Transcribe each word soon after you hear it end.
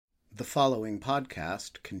The following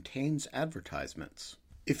podcast contains advertisements.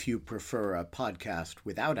 If you prefer a podcast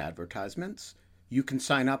without advertisements, you can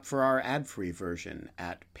sign up for our ad-free version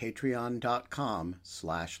at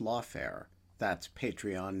patreon.com/lawfare. That's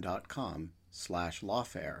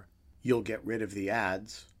patreon.com/lawfare. You'll get rid of the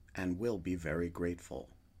ads, and we'll be very grateful.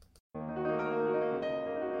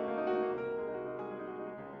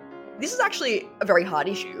 This is actually a very hard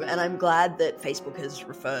issue, and I'm glad that Facebook has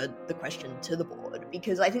referred the question to the board,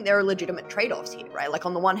 because I think there are legitimate trade-offs here, right? Like,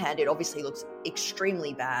 on the one hand, it obviously looks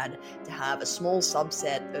extremely bad to have a small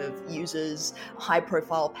subset of users,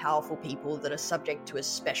 high-profile, powerful people that are subject to a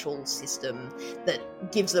special system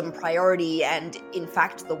that gives them priority, and in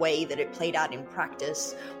fact, the way that it played out in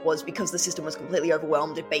practice was because the system was completely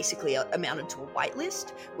overwhelmed, it basically amounted to a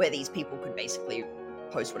whitelist where these people could basically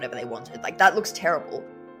post whatever they wanted. Like, that looks terrible.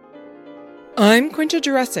 I'm Quinta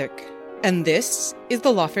Jurecic, and this is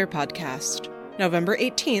the Lawfare Podcast, November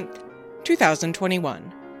 18th,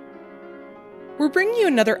 2021. We're bringing you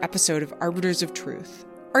another episode of Arbiters of Truth,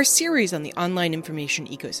 our series on the online information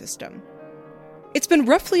ecosystem. It's been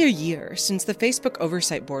roughly a year since the Facebook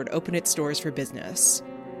Oversight Board opened its doors for business.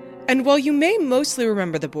 And while you may mostly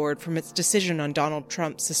remember the board from its decision on Donald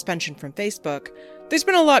Trump's suspension from Facebook, there's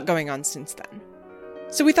been a lot going on since then.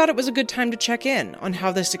 So we thought it was a good time to check in on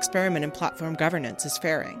how this experiment in platform governance is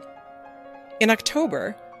faring. In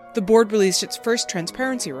October, the board released its first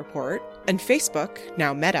transparency report, and Facebook,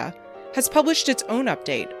 now Meta, has published its own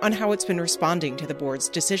update on how it's been responding to the board's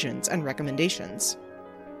decisions and recommendations.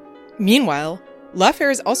 Meanwhile,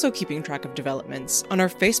 Lawfare is also keeping track of developments on our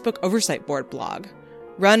Facebook Oversight Board blog,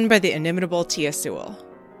 run by the inimitable Tia Sewell.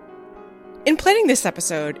 In planning this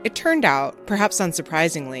episode, it turned out, perhaps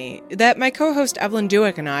unsurprisingly, that my co-host Evelyn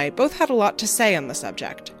Duick and I both had a lot to say on the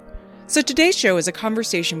subject. So today's show is a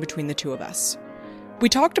conversation between the two of us. We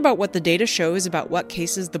talked about what the data shows about what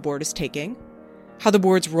cases the board is taking, how the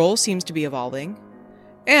board's role seems to be evolving,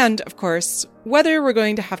 and, of course, whether we're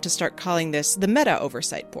going to have to start calling this the Meta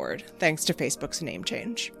Oversight Board, thanks to Facebook's name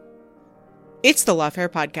change. It's the Lawfare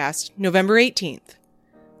Podcast, November 18th.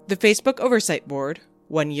 The Facebook Oversight Board,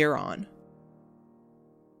 1 year on.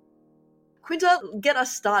 Quinta, get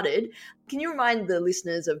us started. Can you remind the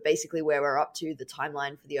listeners of basically where we're up to, the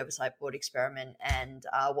timeline for the Oversight Board experiment, and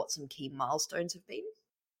what some key milestones have been?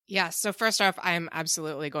 Yeah, so first off, I'm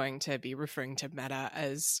absolutely going to be referring to Meta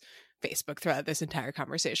as Facebook throughout this entire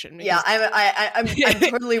conversation. Yeah, I'm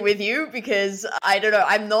totally with you, because I don't know,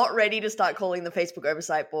 I'm not ready to start calling the Facebook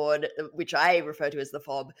Oversight Board, which I refer to as the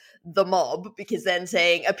FOB, the mob, because then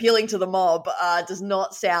saying appealing to the mob does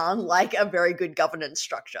not sound like a very good governance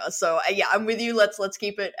structure. So yeah, I'm with you. Let's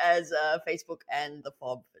keep it as Facebook and the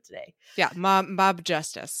FOB for today. Yeah, mob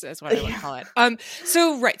justice is what I would call it.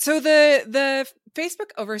 So the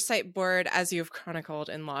Facebook Oversight Board, as you've chronicled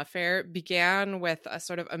in Lawfare, began with a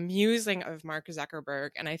sort of amusing of Mark Zuckerberg,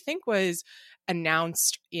 and I think was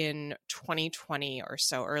announced in 2020 or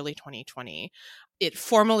so, early 2020. It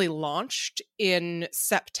formally launched in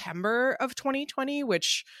September of 2020,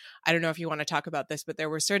 which I don't know if you want to talk about this, but there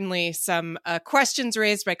were certainly some questions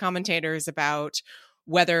raised by commentators about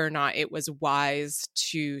whether or not it was wise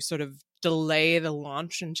to sort of delay the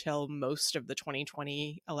launch until most of the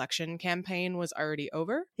 2020 election campaign was already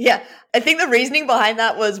over. Yeah, I think the reasoning behind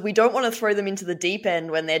that was we don't want to throw them into the deep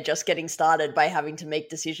end when they're just getting started by having to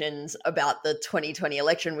make decisions about the 2020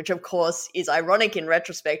 election, which of course is ironic in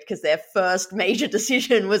retrospect because their first major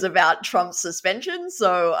decision was about Trump's suspension.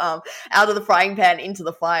 So out of the frying pan into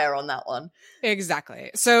the fire on that one.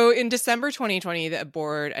 Exactly. So in December 2020, the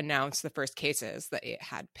board announced the first cases that it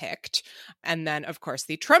had picked. And then, of course,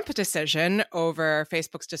 the Trump decision over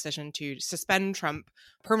Facebook's decision to suspend Trump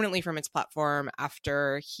permanently from its platform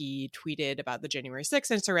after he tweeted about the January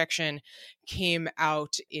 6th insurrection came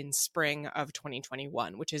out in spring of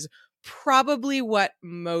 2021, which is probably what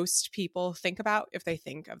most people think about if they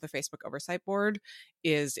think of the Facebook Oversight Board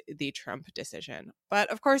is the Trump decision.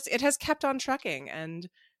 But of course, it has kept on trucking, and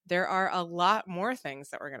there are a lot more things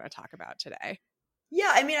that we're going to talk about today.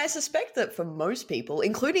 Yeah, I mean, I suspect that for most people,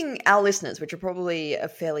 including our listeners, which are probably a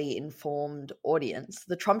fairly informed audience,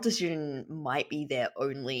 the Trump decision might be their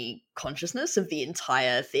only consciousness of the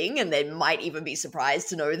entire thing, and they might even be surprised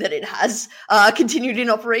to know that it has continued in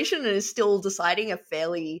operation and is still deciding a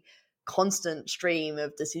fairly constant stream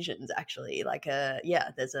of decisions, actually. Like,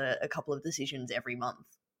 there's a couple of decisions every month.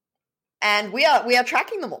 And we are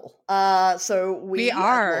tracking them all. So we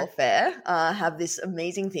are at Lawfare have this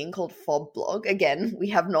amazing thing called FOB blog. Again, we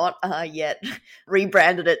have not yet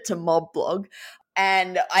rebranded it to Mob blog.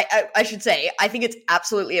 And I should say, I think it's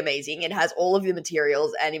absolutely amazing. It has all of the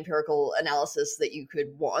materials and empirical analysis that you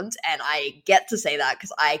could want. And I get to say that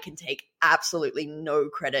because I can take absolutely no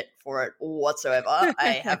credit for it whatsoever.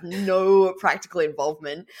 I have no practical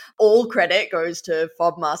involvement. All credit goes to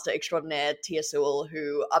FOB Master Extraordinaire Tia Sewell,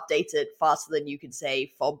 who updates it faster than you can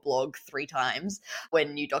say FOB blog 3 times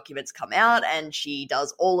when new documents come out. And she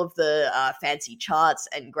does all of the fancy charts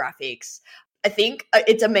and graphics. I think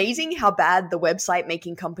it's amazing how bad the website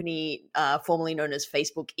making company, formerly known as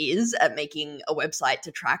Facebook, is at making a website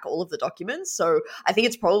to track all of the documents. So I think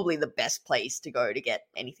it's probably the best place to go to get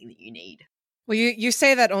anything that you need. Well, you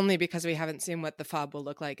say that only because we haven't seen what the FOB will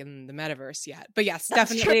look like in the metaverse yet. But yes,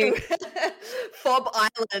 That's definitely. True. FOB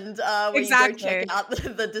Island, where Exactly. you go check out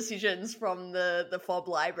the decisions from the FOB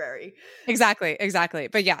library. Exactly.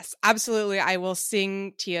 But yes, absolutely. I will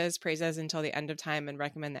sing Tia's praises until the end of time and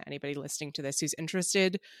recommend that anybody listening to this who's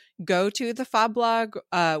interested go to the FOB blog,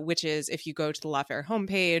 which is if you go to the Lawfare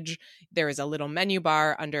homepage, there is a little menu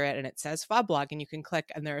bar under it and it says FOB blog and you can click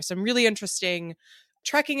and there are some really interesting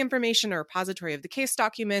tracking information or repository of the case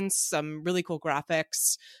documents, some really cool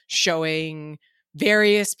graphics showing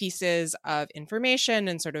various pieces of information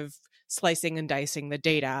and sort of slicing and dicing the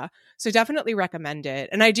data. So definitely recommend it.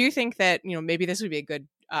 And I do think that, maybe this would be a good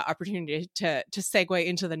opportunity to segue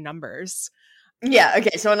into the numbers. Yeah,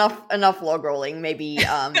 okay, so enough log rolling. Maybe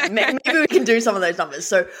maybe we can do some of those numbers.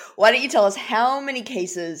 So why don't you tell us how many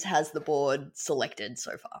cases has the board selected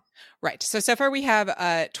so far? Right. So far we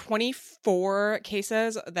have 24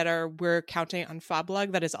 cases that we're counting on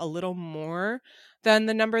FOBLog. That is a little more than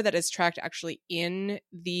the number that is tracked actually in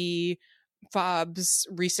the FOB's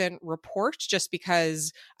recent report, just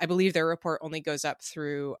because I believe their report only goes up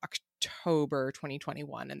through October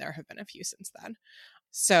 2021, and there have been a few since then.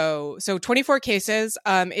 So 24 cases.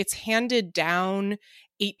 It's handed down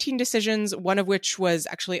 18 decisions, one of which was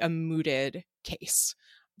actually a mooted case.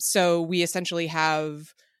 So we essentially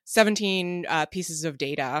have 17 pieces of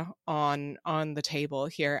data on the table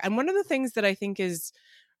here. And one of the things that I think is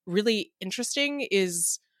really interesting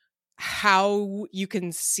is how you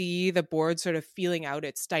can see the board sort of feeling out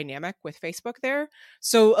its dynamic with Facebook there.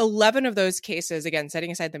 So 11 of those cases, again,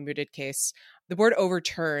 setting aside the mooted case, the board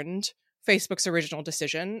overturned Facebook's original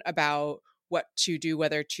decision about what to do,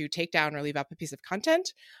 whether to take down or leave up a piece of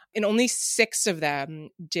content. And only 6 of them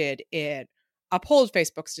did it uphold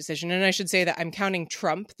Facebook's decision. And I should say that I'm counting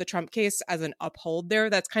the Trump case, as an uphold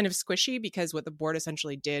there. That's kind of squishy because what the board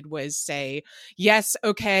essentially did was say, yes,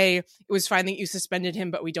 okay, it was fine that you suspended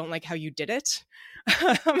him, but we don't like how you did it.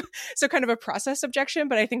 So kind of a process objection,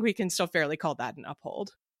 but I think we can still fairly call that an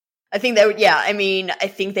uphold. I think they would, yeah. I mean, I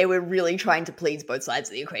think they were really trying to please both sides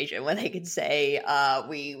of the equation, where they could say,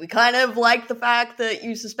 we kind of like the fact that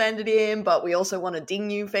you suspended him, but we also want to ding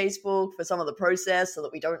you, Facebook, for some of the process so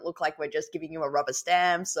that we don't look like we're just giving you a rubber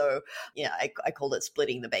stamp. So, I called it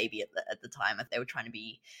splitting the baby at the time. They were trying to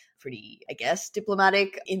be pretty, I guess,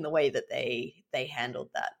 diplomatic in the way that they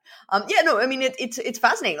handled that. It's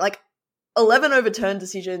fascinating. Like, 11 overturned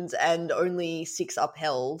decisions and only 6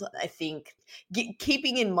 upheld. I think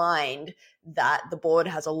keeping in mind that the board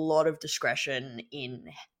has a lot of discretion in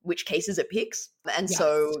which cases it picks. And yes.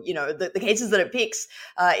 So, the cases that it picks,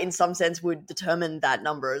 in some sense, would determine that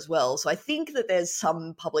number as well. So I think that there's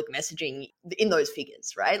some public messaging in those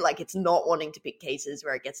figures, right? Like, it's not wanting to pick cases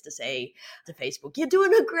where it gets to say to Facebook, you're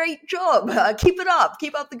doing a great job. Keep it up.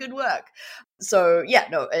 Keep up the good work. So,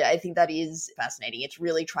 I think that is fascinating. It's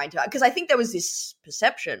really trying to, because I think there was this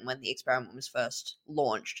perception when the experiment was first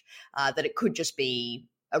launched that it could just be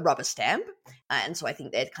a rubber stamp. And so I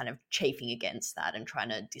think they're kind of chafing against that and trying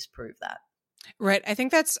to disprove that. Right. I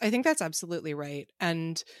think that's absolutely right.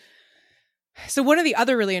 And so one of the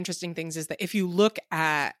other really interesting things is that if you look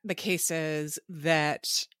at the cases that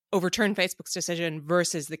overturned Facebook's decision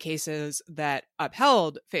versus the cases that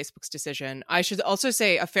upheld Facebook's decision, I should also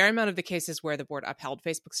say a fair amount of the cases where the board upheld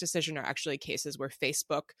Facebook's decision are actually cases where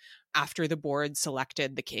Facebook, after the board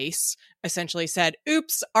selected the case, essentially said,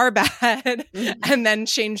 oops, our bad, and then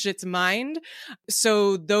changed its mind.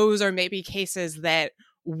 So those are maybe cases that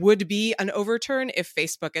would be an overturn if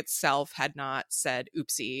Facebook itself had not said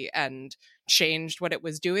oopsie and changed what it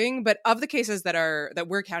was doing. But of the cases that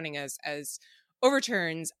we're counting as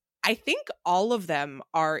overturns, I think all of them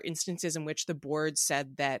are instances in which the board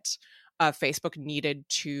said that Facebook needed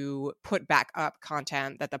to put back up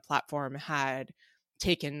content that the platform had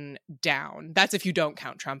taken down. That's if you don't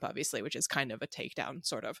count Trump, obviously, which is kind of a takedown,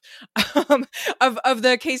 sort of. Of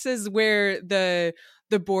the cases where the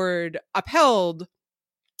board upheld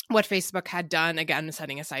what Facebook had done, again,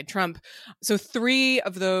 setting aside Trump. So in three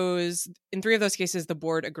of those cases, the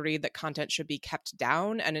board agreed that content should be kept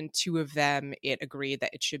down. And in two of them, it agreed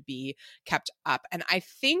that it should be kept up. And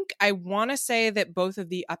I want to say that both of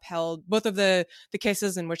the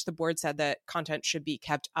cases in which the board said that content should be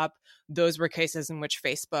kept up, those were cases in which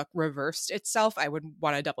Facebook reversed itself. I would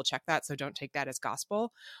want to double check that, so don't take that as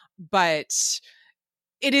gospel. But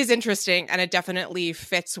it is interesting, and it definitely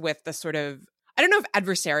fits with the sort of, I don't know if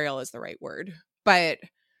adversarial is the right word, but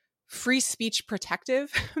free speech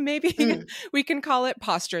protective, maybe we can call it,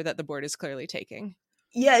 posture that the board is clearly taking.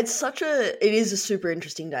 Yeah, it is a super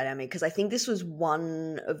interesting dynamic, because I think this was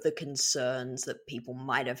one of the concerns that people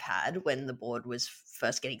might have had when the board was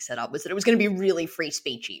first getting set up, was that it was going to be really free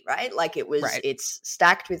speechy, right? Like it's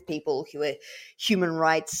stacked with people who are human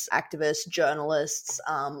rights activists, journalists,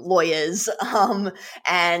 lawyers,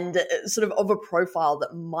 and sort of a profile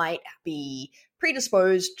that might be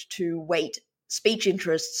predisposed to weight speech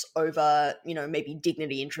interests over, maybe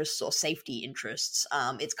dignity interests or safety interests.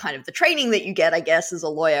 It's kind of the training that you get, I guess, as a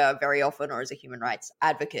lawyer very often, or as a human rights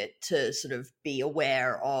advocate, to sort of be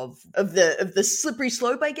aware of the slippery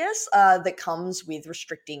slope, I guess, that comes with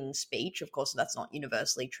restricting speech. Of course, that's not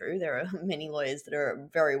universally true. There are many lawyers that are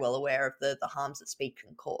very well aware of the harms that speech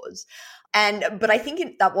can cause. But I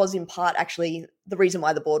think that was in part actually the reason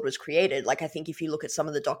why the board was created. Like, I think if you look at some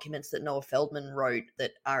of the documents that Noah Feldman wrote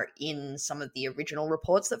that are in some of the original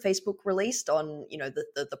reports that Facebook released on,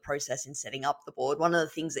 the process in setting up the board, one of the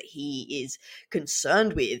things that he is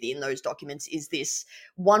concerned with in those documents is this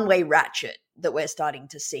one-way ratchet that we're starting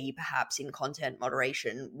to see perhaps in content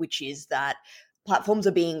moderation, which is that platforms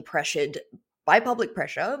are being pressured by public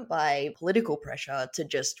pressure, by political pressure, to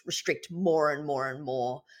just restrict more and more and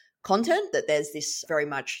more content. That there's this very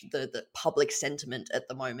much the public sentiment at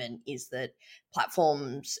the moment is that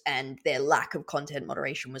platforms and their lack of content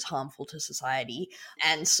moderation was harmful to society.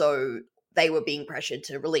 And so they were being pressured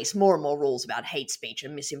to release more and more rules about hate speech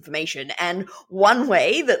and misinformation. And one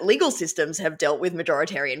way that legal systems have dealt with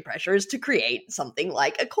majoritarian pressure is to create something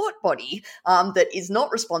like a court body that is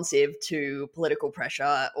not responsive to political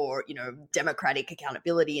pressure or, democratic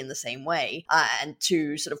accountability in the same way, and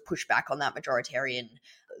to sort of push back on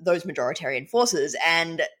those majoritarian forces.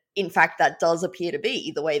 And in fact, that does appear to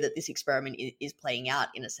be the way that this experiment is playing out,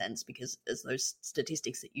 in a sense, because as those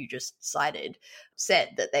statistics that you just cited said,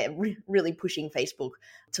 that they're really pushing Facebook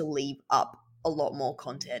to leave up a lot more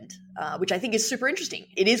content, which I think is super interesting.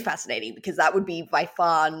 It is fascinating, because that would be by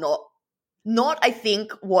far not I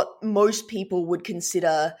think, what most people would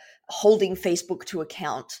consider holding Facebook to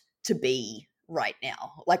account to be right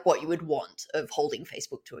now, like what you would want of holding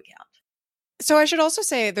Facebook to account. So I should also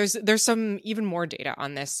say there's some even more data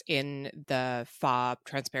on this in the FOB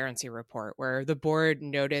transparency report, where the board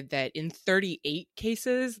noted that in 38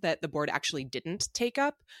 cases that the board actually didn't take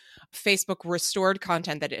up, Facebook restored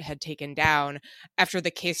content that it had taken down after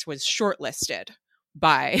the case was shortlisted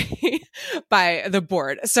by by the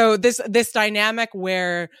board. So this dynamic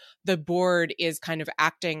where the board is kind of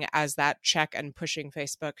acting as that check and pushing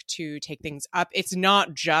Facebook to take things up, it's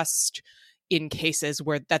not just in cases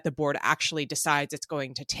where that the board actually decides it's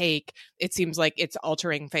going to take. It seems like it's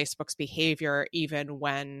altering Facebook's behavior even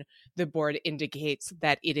when the board indicates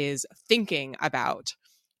that it is thinking about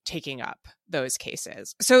taking up those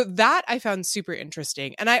cases. So that I found super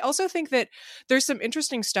interesting. And I also think that there's some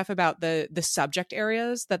interesting stuff about the subject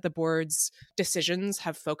areas that the board's decisions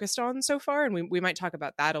have focused on so far. And we might talk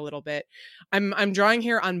about that a little bit. I'm drawing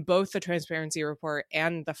here on both the transparency report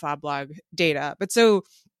and the FOB blog data. But so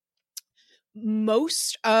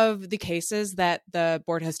most of the cases that the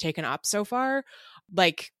board has taken up so far,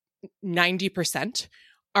 like 90%,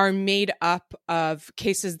 are made up of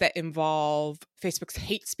cases that involve Facebook's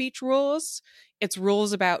hate speech rules, its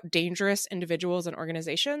rules about dangerous individuals and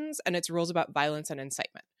organizations, and its rules about violence and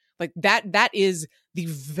incitement. Like that is the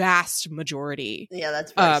vast majority. Yeah,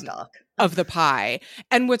 that's very stark. Of the pie.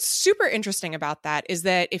 And what's super interesting about that is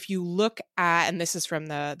that if you look at, and this is from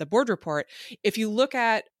the board report, if you look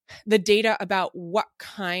at the data about what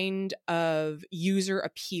kind of user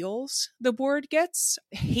appeals the board gets,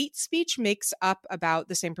 hate speech makes up about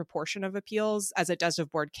the same proportion of appeals as it does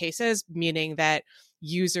of board cases, meaning that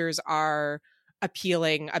users are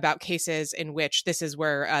appealing about cases in which this is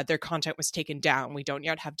where their content was taken down. We don't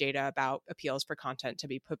yet have data about appeals for content to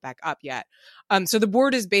be put back up yet. So the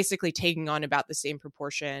board is basically taking on about the same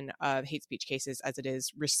proportion of hate speech cases as it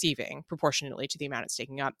is receiving, proportionately to the amount it's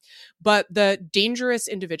taking up. But the dangerous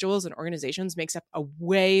individuals and organizations makes up a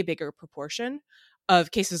way bigger proportion of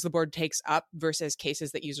cases the board takes up versus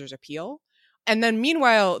cases that users appeal. And then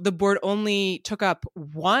meanwhile, the board only took up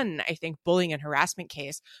one, I think, bullying and harassment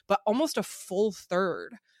case, but almost a full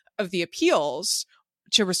third of the appeals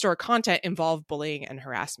to restore content involve bullying and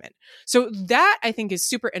harassment. So that I think is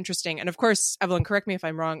super interesting. And of course, Evelyn, correct me if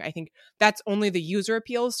I'm wrong, I think that's only the user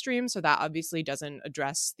appeals stream. So that obviously doesn't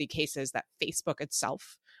address the cases that Facebook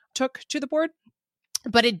itself took to the board.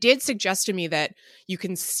 But it did suggest to me that you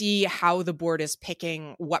can see how the board is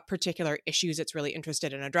picking what particular issues it's really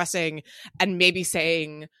interested in addressing, and maybe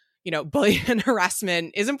saying, bullying and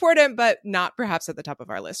harassment is important, but not perhaps at the top of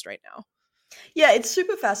our list right now. Yeah, it's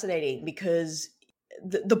super fascinating because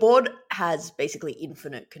the board has basically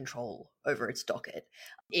infinite control over its docket.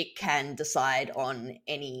 It can decide on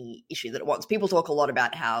any issue that it wants. People talk a lot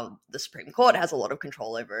about how the Supreme Court has a lot of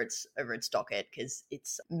control over its docket because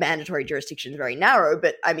its mandatory jurisdiction is very narrow.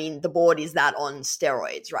 But I mean, the board is that on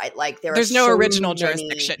steroids, right? Like there's no original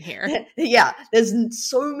jurisdiction here. Yeah, there's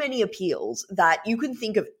so many appeals that you can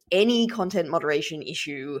think of any content moderation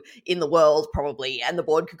issue in the world probably, and the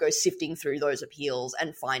board could go sifting through those appeals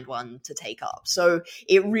and find one to take up. So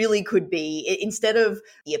it really could be, instead of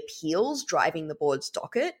the appeals driving the board's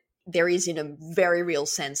docket, there is, in a very real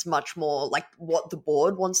sense, much more like what the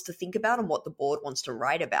board wants to think about and what the board wants to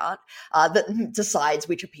write about that decides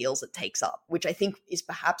which appeals it takes up, which I think is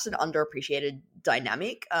perhaps an underappreciated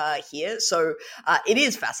dynamic here. So it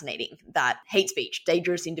is fascinating that hate speech,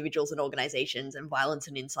 dangerous individuals and organizations, and violence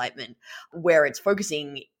and incitement, where it's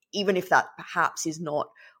focusing, even if that perhaps is not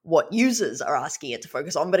what users are asking it to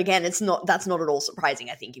focus on. But again, that's not at all surprising.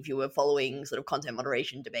 I think if you were following sort of content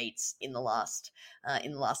moderation debates in the last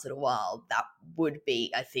little while, that would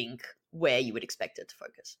be, I think, where you would expect it to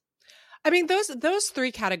focus. I mean, those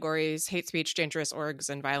three categories, hate speech, dangerous orgs,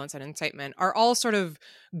 and violence and incitement, are all sort of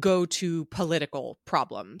go-to political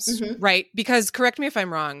problems, right? Because, correct me if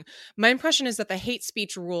I'm wrong, my impression is that the hate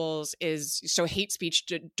speech rules is so hate speech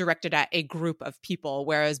directed at a group of people,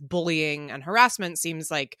 whereas bullying and harassment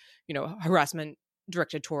seems like, harassment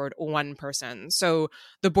directed toward one person. So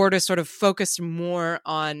the board is sort of focused more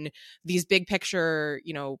on these big picture,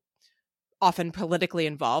 often politically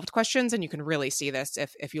involved questions. And you can really see this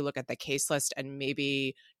if you look at the case list, and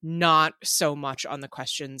maybe not so much on the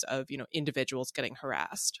questions of, individuals getting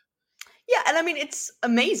harassed. Yeah, and I mean, it's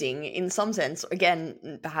amazing in some sense.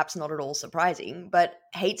 Again, perhaps not at all surprising, but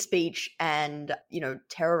hate speech and,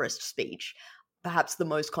 terrorist speech, perhaps the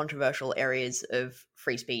most controversial areas of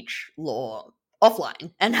free speech law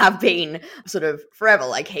offline, and have been sort of forever.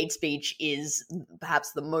 Like, hate speech is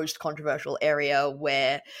perhaps the most controversial area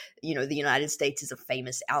where, the United States is a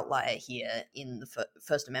famous outlier here in the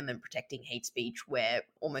First Amendment protecting hate speech, where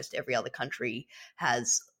almost every other country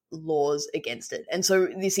has laws against it. And so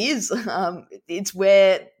this is, it's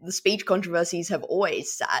where the speech controversies have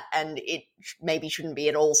always sat, and it maybe shouldn't be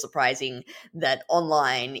at all surprising that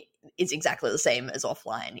online is exactly the same as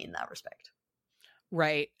offline in that respect.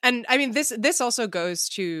 Right. And I mean, this also goes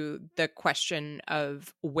to the question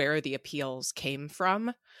of where the appeals came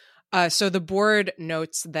from. So the board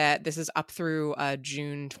notes that this is up through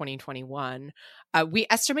June 2021. We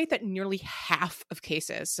estimate that nearly half of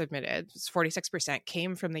cases submitted, 46%,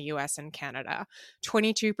 came from the US and Canada.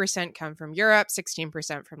 22% come from Europe,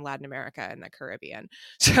 16% from Latin America and the Caribbean.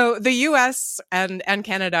 So the US and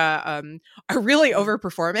Canada are really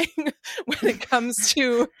overperforming when it comes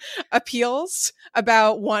to appeals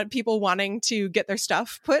about people wanting to get their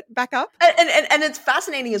stuff put back up. And it's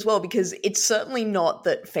fascinating as well, because it's certainly not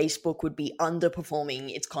that Facebook would be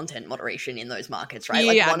underperforming its content moderation in those markets, right?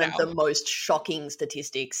 Like, one of the most shocking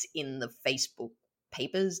statistics in the Facebook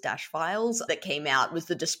papers files that came out was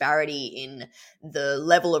the disparity in the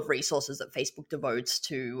level of resources that Facebook devotes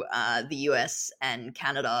to the US and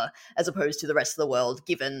Canada as opposed to the rest of the world,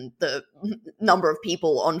 given the number of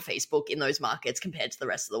people on Facebook in those markets compared to the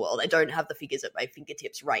rest of the world. I don't have the figures at my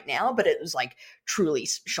fingertips right now, but it was like truly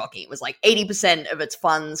shocking. It was like 80% of its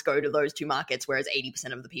funds go to those two markets, whereas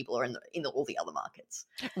 80% of the people are in all the other markets.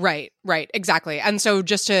 Right, exactly. And so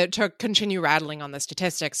just to continue rattling on the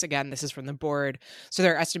statistics, again, this is from the board. So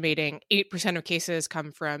they're estimating 8% of cases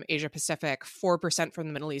come from Asia Pacific, 4% from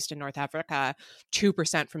the Middle East and North Africa,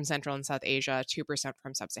 2% from Central and South Asia, 2%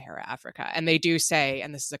 from Sub-Saharan Africa. And they do say,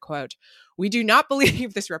 and this is a quote, "We do not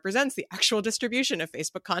believe this represents the actual distribution of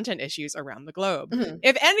Facebook content issues around the globe.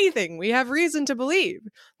 If anything, we have reason to believe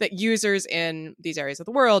that users in these areas of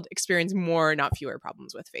the world experience more, not fewer,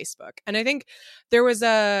 problems with Facebook." And I think there was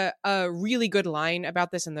a really good line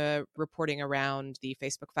about this in the reporting around the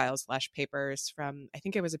Facebook files / papers from, I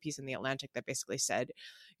think it was a piece in The Atlantic that basically said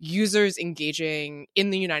users engaging in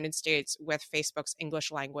the United States with Facebook's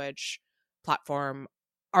English language platform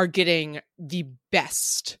are getting the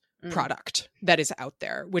best product that is out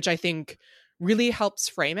there, which I think really helps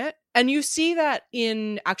frame it. And you see that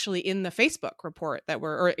in the Facebook report that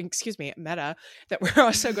Meta, that we're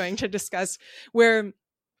also going to discuss, where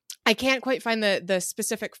I can't quite find the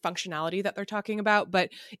specific functionality that they're talking about, but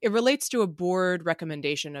it relates to a board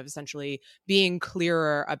recommendation of essentially being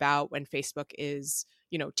clearer about when Facebook is,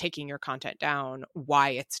 taking your content down, why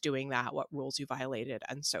it's doing that, what rules you violated,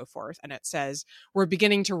 and so forth. And it says, we're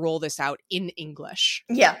beginning to roll this out in English.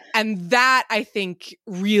 Yeah. And that, I think,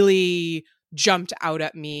 really jumped out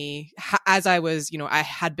at me as I was, I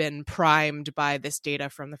had been primed by this data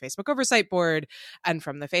from the Facebook Oversight Board and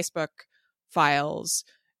from the Facebook files.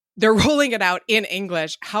 They're rolling it out in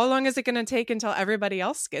English. How long is it going to take until everybody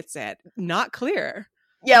else gets it? Not clear.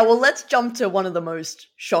 Yeah, well, let's jump to one of the most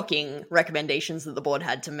shocking recommendations that the board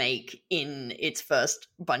had to make in its first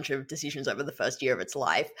bunch of decisions over the first year of its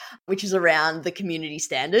life, which is around the community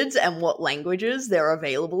standards and what languages they're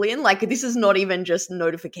available in. Like, this is not even just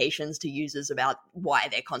notifications to users about why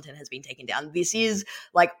their content has been taken down. This is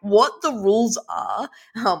like what the rules are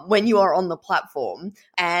when you are on the platform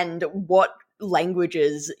and what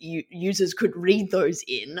languages users could read those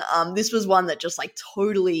in. This was one that just like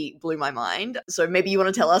totally blew my mind. So maybe you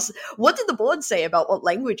want to tell us, what did the board say about what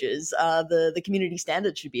languages the community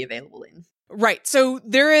standards should be available in? Right. So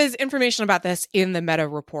there is information about this in the Meta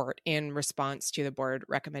report in response to the board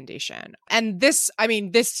recommendation. And this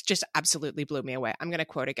just absolutely blew me away. I'm going to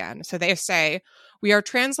quote again. So they say, we are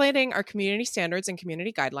translating our community standards and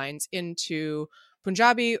community guidelines into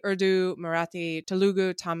Punjabi, Urdu, Marathi,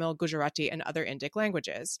 Telugu, Tamil, Gujarati, and other Indic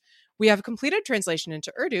languages. We have completed translation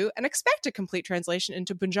into Urdu and expect to complete translation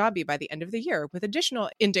into Punjabi by the end of the year, with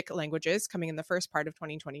additional Indic languages coming in the first part of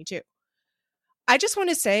 2022. I just want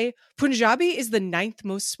to say, Punjabi is the 9th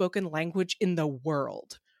most spoken language in the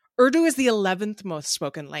world. Urdu is the 11th most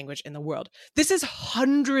spoken language in the world. This is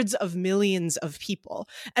hundreds of millions of people.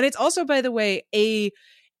 And it's also, by the way, a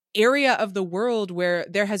area of the world where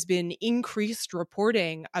there has been increased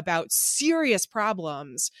reporting about serious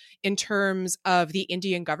problems in terms of the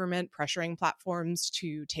Indian government pressuring platforms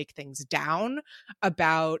to take things down,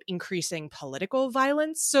 about increasing political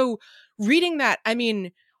violence. So reading that,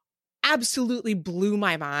 absolutely blew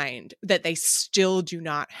my mind that they still do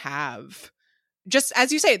not have, just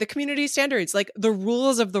as you say, the community standards, like the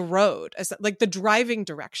rules of the road, like the driving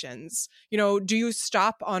directions. Do you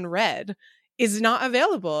stop on red? Is not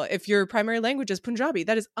available if your primary language is Punjabi.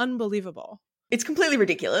 That is unbelievable. It's completely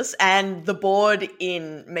ridiculous. And the board,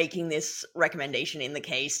 in making this recommendation in the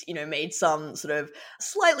case, made some sort of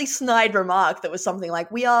slightly snide remark that was something like,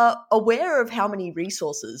 we are aware of how many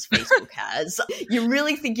resources Facebook has. You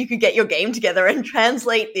really think you could get your game together and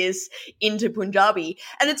translate this into Punjabi?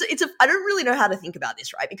 And I don't really know how to think about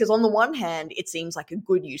this, right? Because on the one hand, it seems like a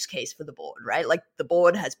good use case for the board, right? Like, the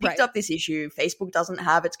board has picked up this issue. Facebook doesn't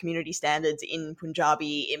have its community standards in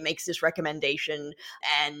Punjabi. It makes this recommendation,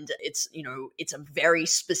 and it's a very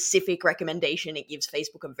specific recommendation. It gives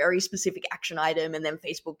Facebook a very specific action item, and then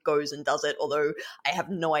Facebook goes and does it, although I have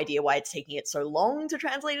no idea why it's taking it so long to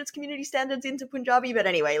translate its community standards into Punjabi. But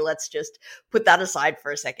anyway, let's just put that aside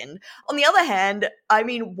for a second. On the other hand,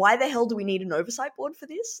 why the hell do we need an oversight board for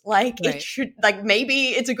this? It should, maybe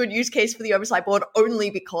it's a good use case for the oversight board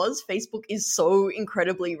only because Facebook is so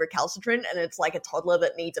incredibly recalcitrant, and it's like a toddler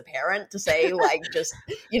that needs a parent to say, just,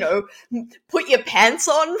 put your pants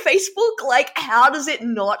on, Facebook. How does it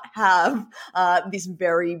not have this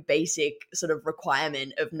very basic sort of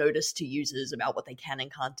requirement of notice to users about what they can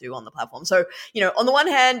and can't do on the platform? So, on the one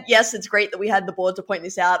hand, yes, it's great that we had the board to point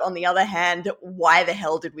this out. On the other hand, why the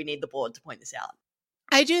hell did we need the board to point this out?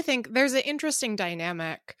 I do think there's an interesting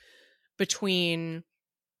dynamic between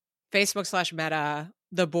Facebook/Meta,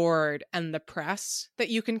 the board, and the press that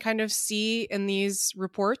you can kind of see in these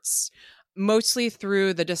reports, mostly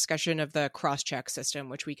through the discussion of the cross-check system,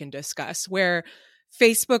 which we can discuss, where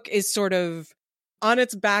Facebook is sort of on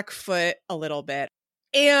its back foot a little bit.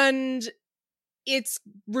 And it's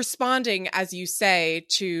responding, as you say,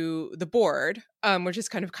 to the board, which is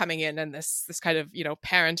kind of coming in this kind of,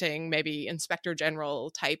 parenting, maybe inspector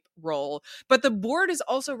general type role. But the board is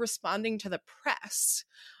also responding to the press.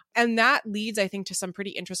 And that leads, I think, to some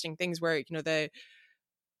pretty interesting things where,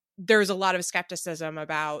 there's a lot of skepticism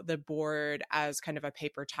about the board as kind of a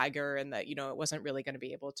paper tiger, and that, it wasn't really going to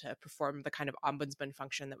be able to perform the kind of ombudsman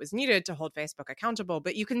function that was needed to hold Facebook accountable.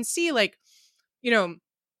 But you can see,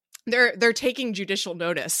 they're taking judicial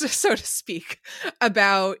notice, so to speak,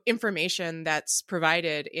 about information that's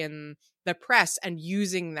provided in the press and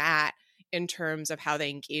using that in terms of how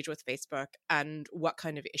they engage with Facebook and what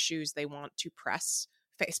kind of issues they want to press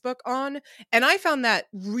Facebook on. And I found that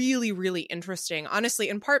really, really interesting, honestly,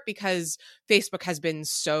 in part because Facebook has been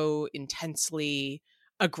so intensely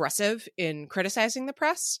aggressive in criticizing the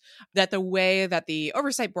press, that the way that the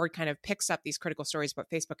Oversight Board kind of picks up these critical stories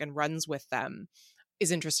about Facebook and runs with them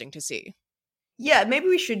is interesting to see. Yeah, maybe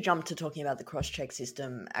we should jump to talking about the cross-check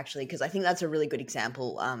system, actually, because I think that's a really good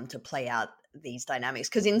example to play out these dynamics.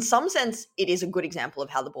 Because in some sense, it is a good example of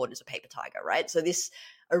how the board is a paper tiger, right? So this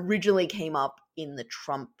originally came up in the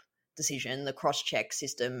Trump decision. The cross-check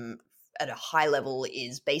system at a high level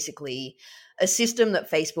is basically a system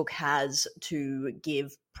that Facebook has to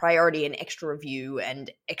give priority and extra review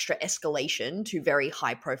and extra escalation to very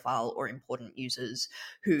high profile or important users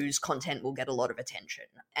whose content will get a lot of attention.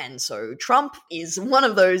 And so Trump was one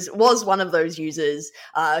of those users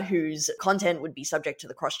whose content would be subject to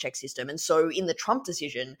the cross-check system. And so in the Trump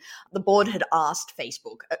decision, the board had asked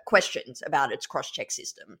Facebook questions about its cross-check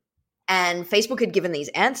system. And Facebook had given these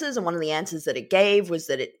answers, and one of the answers that it gave was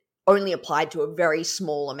that it only applied to a very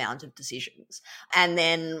small amount of decisions. And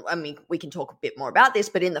then, I mean, we can talk a bit more about this,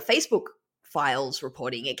 but in the Facebook files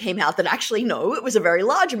reporting, it came out that actually, no, it was a very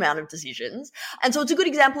large amount of decisions. And so it's a good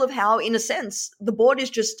example of how, in a sense, the board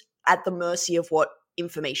is just at the mercy of what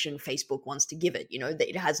information Facebook wants to give it. You know, that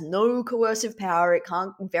it has no coercive power. It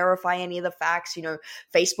can't verify any of the facts. You know,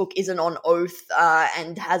 Facebook isn't on oath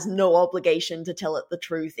and has no obligation to tell it the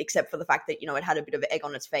truth, except for the fact that, you know, it had a bit of egg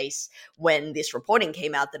on its face when this reporting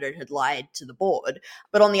came out that it had lied to the board.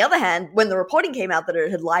 But on the other hand, when the reporting came out that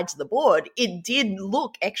it had lied to the board, it did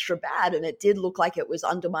look extra bad, and it did look like it was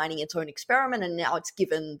undermining its own experiment. And now it's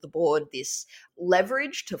given the board this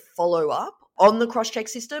leverage to follow up on the cross-check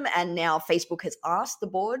system, and now Facebook has asked the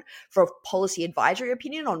board for a policy advisory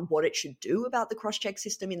opinion on what it should do about the cross-check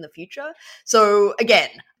system in the future. So again,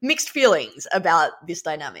 mixed feelings about this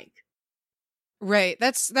dynamic. Right.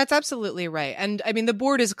 That's absolutely right. And I mean, the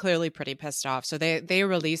board is clearly pretty pissed off. So they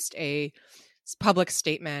released a public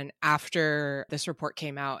statement after this report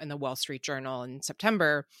came out in the Wall Street Journal in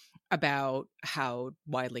September about how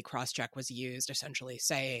widely cross-check was used, essentially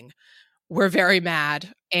saying, we're very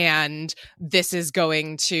mad, and this is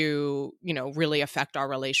going to, you know, really affect our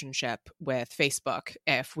relationship with Facebook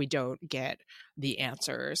if we don't get the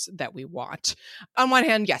answers that we want. On one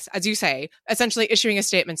hand, yes, as you say, essentially issuing a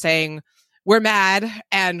statement saying, we're mad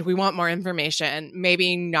and we want more information,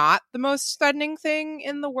 maybe not the most threatening thing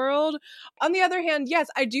in the world. On the other hand, yes,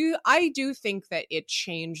 I do think that it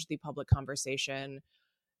changed the public conversation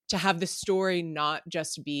to have the story not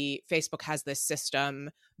just be Facebook has this system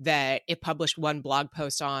that it published one blog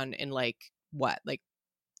post on in like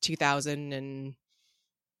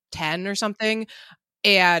 2010 or something.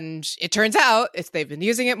 And it turns out they've been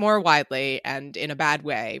using it more widely and in a bad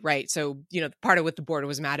way, right? So, you know, part of what the board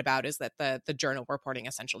was mad about is that the journal reporting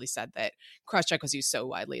essentially said that cross-check was used so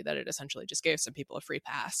widely that it essentially just gave some people a free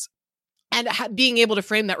pass. And being able to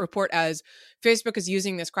frame that report as Facebook is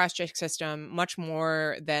using this cross-check system much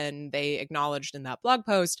more than they acknowledged in that blog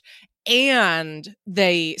post, and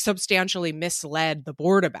they substantially misled the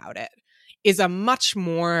board about it, is a much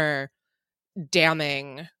more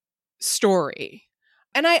damning story.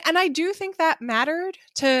 And I do think that mattered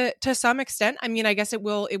to some extent. I mean, I guess it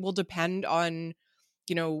will depend on,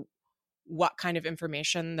 you know, what kind of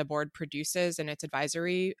information the board produces in its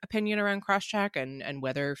advisory opinion around cross-check and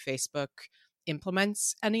whether Facebook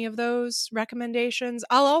implements any of those recommendations.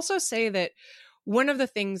 I'll also say that one of the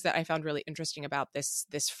things that I found really interesting about this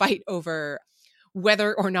fight over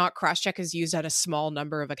whether or not cross-check is used on a small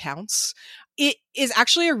number of accounts, it is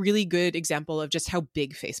actually a really good example of just how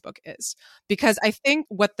big Facebook is. Because I think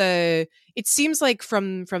it seems like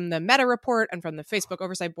from the Meta report and from the Facebook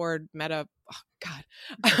Oversight Board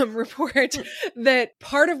report, that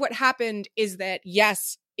part of what happened is that,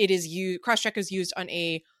 yes, it is cross-check is used on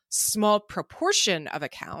a small proportion of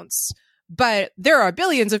accounts, but there are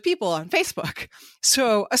billions of people on Facebook.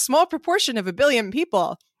 So a small proportion of a billion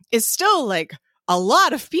people is still like a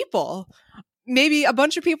lot of people, maybe a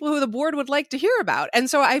bunch of people who the board would like to hear about. And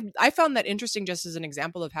so I found that interesting just as an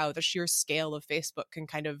example of how the sheer scale of Facebook can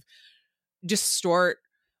kind of distort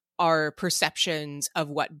our perceptions of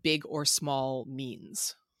what big or small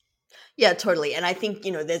means. Yeah, totally. And I think,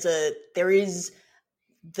 you know, there is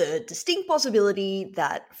the distinct possibility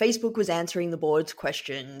that Facebook was answering the board's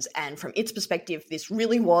questions, and from its perspective, this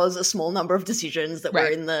really was a small number of decisions that were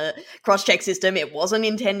in the cross-check system. It wasn't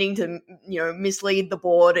intending to, you know, mislead the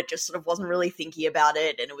board. It just sort of wasn't really thinking about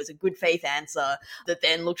it, and it was a good faith answer that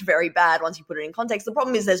then looked very bad once you put it in context. The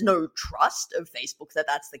problem is there's no trust of Facebook that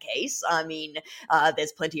that's the case. I mean,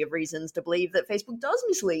 there's plenty of reasons to believe that Facebook does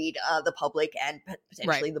mislead the public and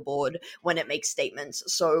potentially the board when it makes statements.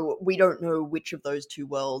 So we don't know which of those two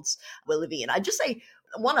worlds we're living in. I'd just say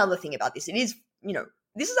one other thing about this. It is,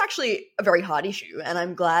 this is actually a very hard issue, and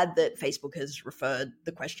I'm glad that Facebook has referred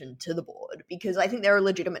the question to the board, because I think there are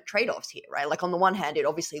legitimate trade-offs here, right? Like, on the one hand, it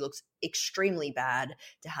obviously looks extremely bad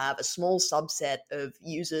to have a small subset of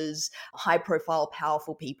users, high-profile,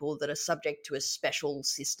 powerful people that are subject to a special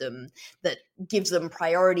system that gives them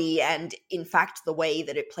priority. And in fact, the way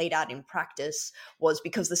that it played out in practice was,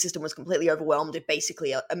 because the system was completely overwhelmed, it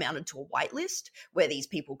basically amounted to a whitelist where these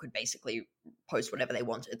people could basically post whatever they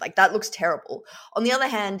wanted. Like, that looks terrible. On the other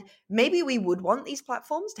hand, maybe we would want these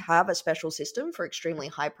platforms to have a special system for extremely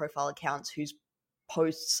high profile accounts whose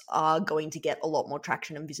posts are going to get a lot more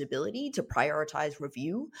traction and visibility, to prioritize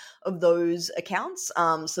review of those accounts,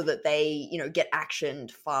 so that they, get actioned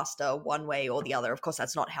faster one way or the other. Of course,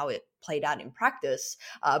 that's not how it played out in practice,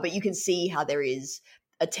 but you can see how there is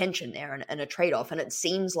a tension there and a trade-off. And it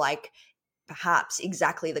seems like perhaps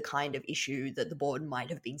exactly the kind of issue that the board might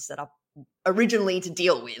have been set up originally to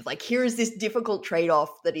deal with. Like, here is this difficult trade-off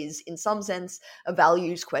that is, in some sense, a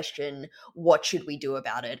values question. What should we do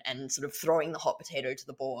about it? And sort of throwing the hot potato to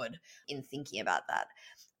the board in thinking about that.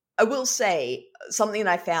 I will say something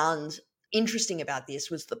that I found interesting about this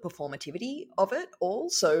was the performativity of it all.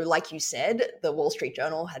 So, like you said, the Wall Street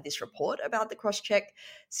Journal had this report about the cross-check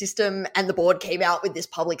system, and the board came out with this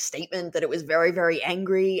public statement that it was very, very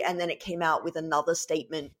angry. And then it came out with another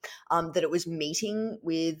statement that it was meeting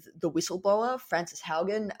with the whistleblower, Frances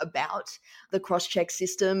Haugen, about the cross-check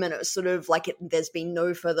system. And it was sort of like there's been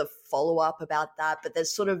no further follow-up about that, but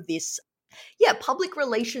there's sort of this public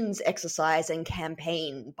relations exercise and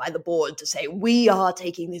campaign by the board to say, we are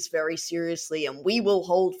taking this very seriously and we will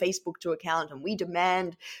hold Facebook to account and we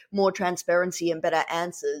demand more transparency and better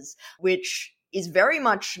answers, which is very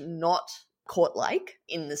much not court-like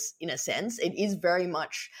in a sense. It is very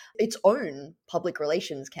much its own public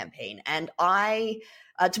relations campaign. And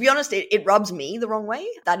to be honest, it rubs me the wrong way.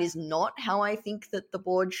 That is not how I think that the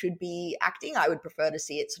board should be acting. I would prefer to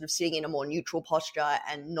see it sort of sitting in a more neutral posture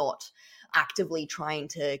and not actively trying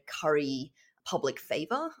to curry public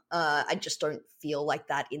favor. I just don't feel like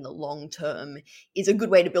that in the long term is a good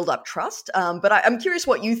way to build up trust. But I'm curious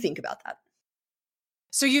what you think about that.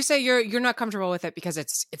 So you say you're not comfortable with it because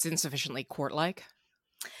it's insufficiently court-like?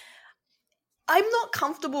 I'm not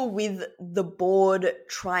comfortable with the board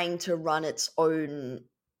trying to run its own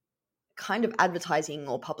kind of advertising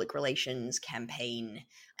or public relations campaign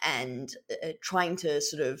and trying to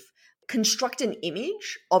sort of construct an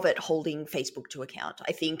image of it holding Facebook to account.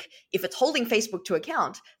 I think if it's holding Facebook to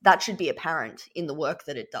account, that should be apparent in the work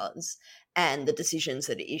that it does and the decisions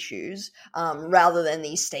that it issues, rather than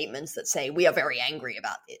these statements that say, we are very angry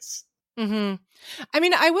about this. Mm-hmm. I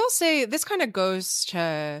mean, I will say this kind of goes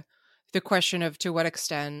to the question of to what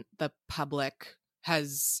extent the public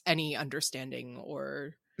has any understanding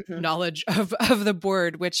or knowledge of the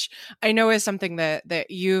board, which I know is something that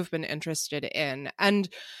you've been interested in. And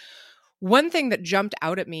one thing that jumped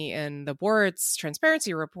out at me in the board's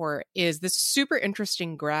transparency report is this super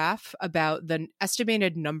interesting graph about the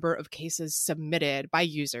estimated number of cases submitted by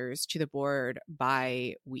users to the board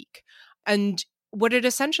by week. And what it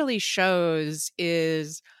essentially shows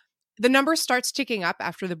is the number starts ticking up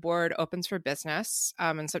after the board opens for business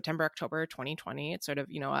in September, October 2020. It's sort of,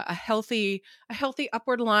 a healthy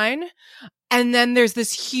upward line. And then there's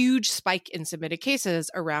this huge spike in submitted cases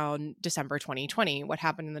around December 2020. What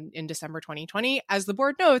happened in December 2020? As the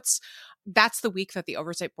board notes, that's the week that the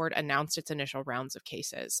Oversight Board announced its initial rounds of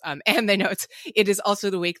cases. And they note it is also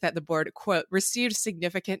the week that the board, quote, received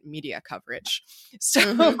significant media coverage.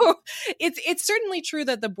 So it's certainly true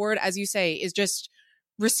that the board, as you say, is just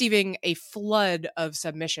receiving a flood of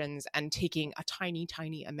submissions and taking a tiny,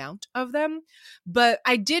 tiny amount of them. But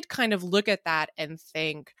I did kind of look at that and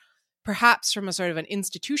think, perhaps from a sort of an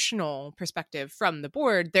institutional perspective from the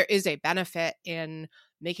board, there is a benefit in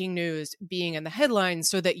making news, being in the headlines,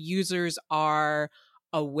 so that users are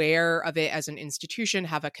aware of it as an institution,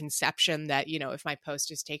 have a conception that, if my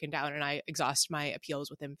post is taken down and I exhaust my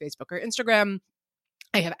appeals within Facebook or Instagram,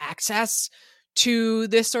 I have access to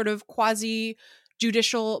this sort of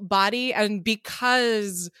quasi-judicial body. And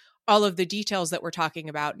because all of the details that we're talking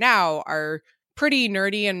about now are pretty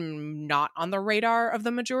nerdy and not on the radar of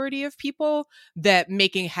the majority of people, that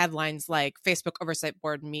making headlines like Facebook Oversight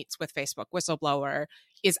Board meets with Facebook whistleblower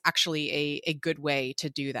is actually a good way to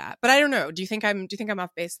do that. But I don't know. Do you think I'm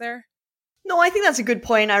off base there? No, I think that's a good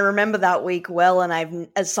point. I remember that week well, and I've,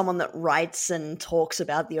 as someone that writes and talks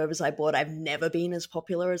about the Oversight board, I've never been as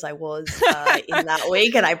popular as I was in that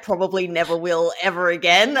week, and I probably never will ever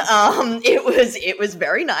again. It was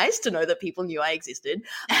very nice to know that people knew I existed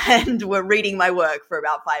and were reading my work for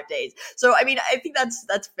about 5 days. So, I mean, I think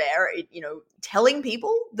that's fair. Telling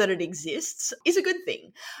people that it exists is a good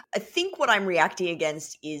thing. I think what I'm reacting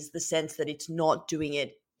against is the sense that it's not doing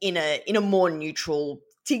it in a more neutral,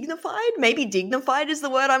 dignified is the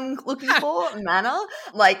word I'm looking for, manner.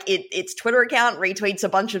 Like its Twitter account retweets a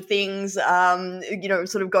bunch of things,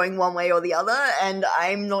 sort of going one way or the other. And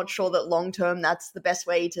I'm not sure that long term that's the best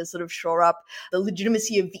way to sort of shore up the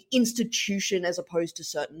legitimacy of the institution as opposed to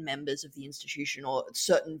certain members of the institution or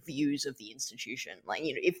certain views of the institution. Like,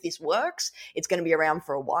 if this works, it's going to be around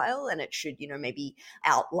for a while and it should, maybe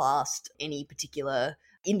outlast any particular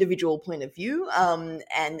individual point of view.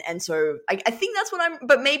 And so I think that's what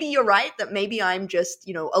but maybe you're right that maybe I'm just,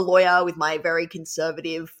 a lawyer with my very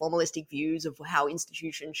conservative formalistic views of how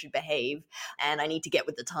institutions should behave. And I need to get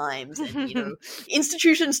with the times and,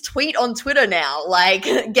 institutions tweet on Twitter now, like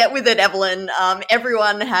get with it, Evelyn.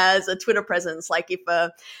 Everyone has a Twitter presence. Like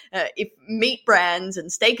if meat brands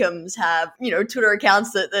and steakums have, Twitter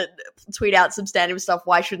accounts that tweet out substantive stuff,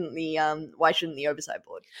 why shouldn't the Oversight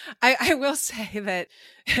board? I will say that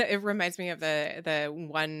it reminds me of the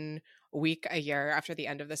 1 week a year after the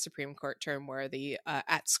end of the Supreme Court term where the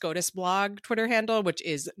at SCOTUS blog Twitter handle, which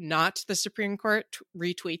is not the Supreme Court,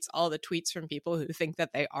 retweets all the tweets from people who think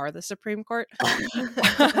that they are the Supreme Court.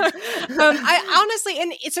 I honestly,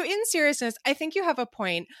 and so in seriousness, I think you have a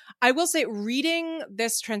point. I will say reading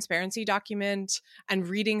this transparency document and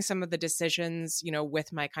reading some of the decisions,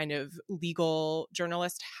 with my kind of legal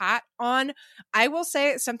journalist hat on, I will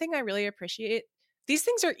say something I really appreciate. These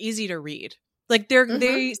things are easy to read. Like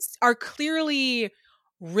they are clearly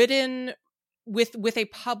written with a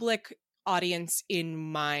public audience in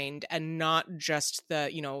mind and not just the,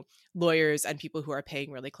 lawyers and people who are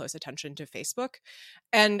paying really close attention to Facebook.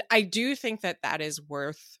 And I do think that that is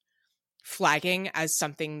worth flagging as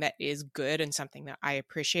something that is good and something that I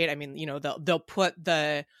appreciate. I mean, they'll put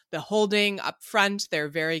the holding up front. They're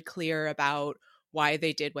very clear about why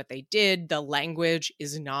they did what they did. The language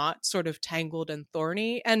is not sort of tangled and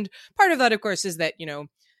thorny. And part of that, of course, is that,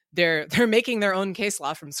 they're making their own case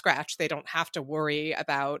law from scratch. They don't have to worry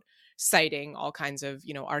about citing all kinds of,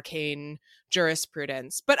 arcane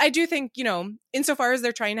jurisprudence. But I do think, insofar as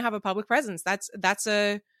they're trying to have a public presence, that's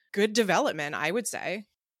a good development, I would say.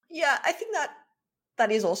 Yeah, I think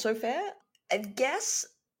that is also fair. I guess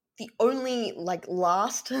the only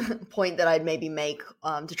last point that I'd maybe make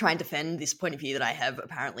to try and defend this point of view that I have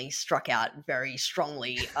apparently struck out very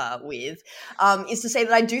strongly with is to say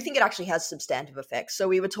that I do think it actually has substantive effects. So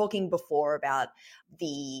we were talking before about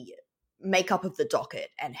the makeup of the docket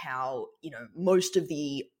and how, most of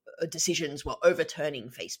the decisions were overturning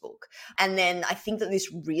Facebook. And then I think that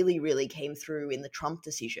this really, really came through in the Trump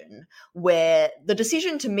decision, where the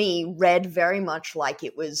decision to me read very much like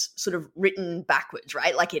it was sort of written backwards,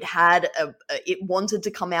 right? Like it had it wanted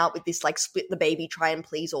to come out with this split the baby, try and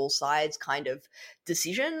please all sides kind of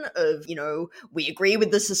decision of, we agree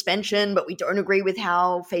with the suspension, but we don't agree with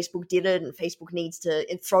how Facebook did it. And Facebook needs to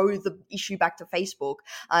throw the issue back to Facebook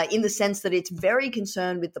in the sense that it's very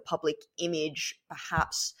concerned with the public image,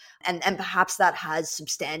 perhaps, and perhaps that has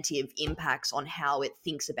substantive impacts on how it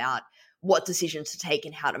thinks about what decisions to take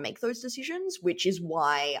and how to make those decisions, which is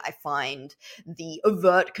why I find the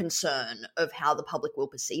overt concern of how the public will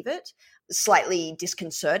perceive it slightly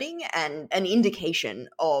disconcerting and an indication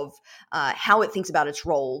of how it thinks about its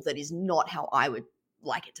role that is not how I would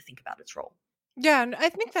like it to think about its role. Yeah, and I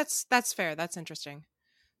think that's fair. That's interesting.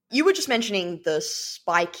 You were just mentioning the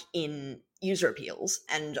spike in user appeals,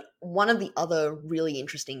 and one of the other really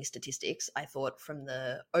interesting statistics I thought from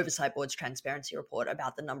the Oversight Board's transparency report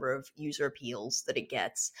about the number of user appeals that it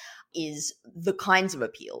gets is the kinds of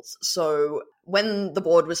appeals. So when the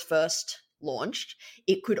board was first launched,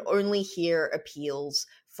 it could only hear appeals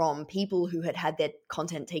from people who had their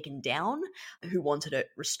content taken down, who wanted it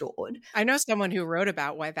restored. I know someone who wrote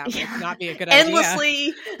about why that would not be a good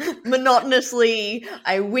Endlessly, monotonously,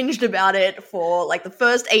 I whinged about it for the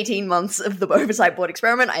first 18 months of the Oversight Board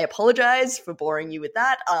experiment. I apologize for boring you with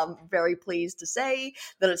that. I'm very pleased to say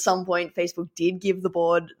that at some point Facebook did give the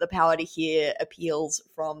board the power to hear appeals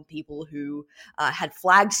from people who had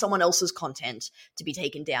flagged someone else's content to be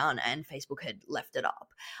taken down and Facebook had left it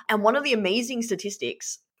up. And one of the amazing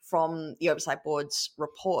statistics from the Oversight Board's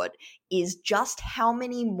report is just how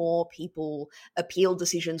many more people appealed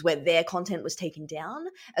decisions where their content was taken down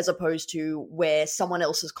as opposed to where someone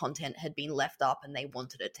else's content had been left up and they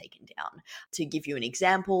wanted it taken down. To give you an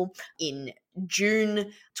example, in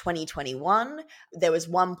June 2021, there was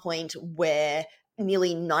one point where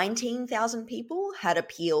nearly 19,000 people had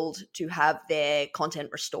appealed to have their content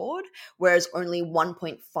restored, whereas only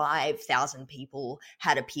 1.5 thousand people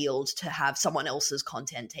had appealed to have someone else's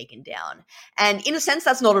content taken down. And in a sense,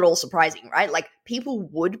 that's not at all surprising, right? Like, people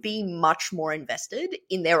would be much more invested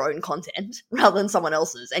in their own content rather than someone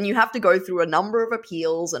else's. And you have to go through a number of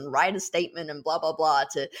appeals and write a statement and blah, blah, blah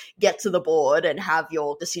to get to the board and have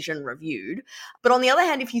your decision reviewed. But on the other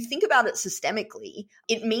hand, if you think about it systemically,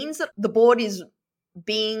 it means that the board is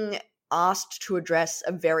being asked to address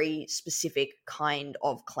a very specific kind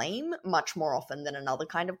of claim much more often than another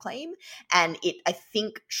kind of claim. And it, I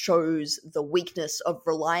think, shows the weakness of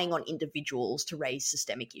relying on individuals to raise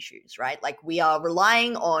systemic issues, right? Like, we are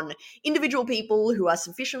relying on individual people who are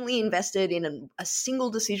sufficiently invested in a single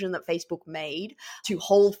decision that Facebook made to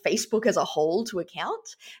hold Facebook as a whole to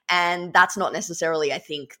account. And that's not necessarily, I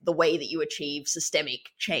think, the way that you achieve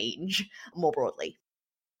systemic change more broadly.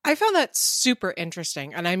 I found that super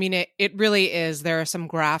interesting. And I mean, it really is. There are some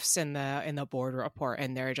graphs in the board report,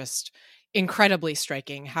 and they're just incredibly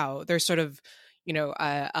striking how there's sort of,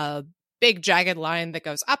 a big jagged line that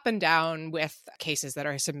goes up and down with cases that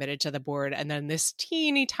are submitted to the board. And then this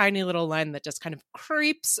teeny tiny little line that just kind of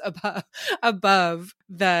creeps above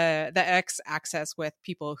the x-axis with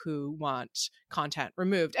people who want content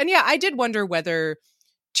removed. And yeah, I did wonder whether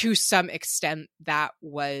to some extent that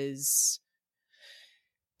was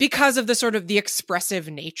because of the sort of the expressive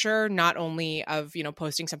nature, not only of,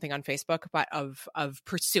 posting something on Facebook, but of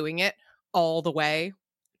pursuing it all the way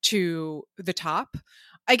to the top.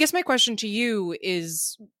 I guess my question to you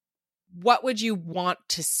is, what would you want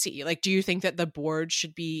to see? Like, do you think that the board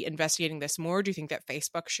should be investigating this more? Do you think that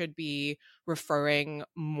Facebook should be referring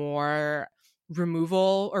more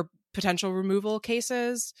removal or potential removal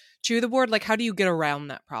cases to the board? Like, how do you get around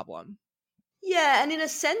that problem? Yeah, and in a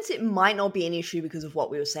sense, it might not be an issue because of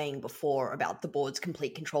what we were saying before about the board's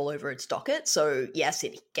complete control over its docket. So yes,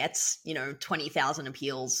 it gets, 20,000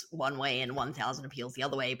 appeals one way and 1,000 appeals the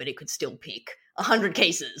other way, but it could still pick 100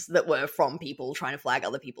 cases that were from people trying to flag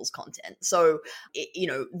other people's content. So,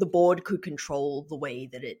 the board could control the way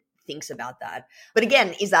that it thinks about that. But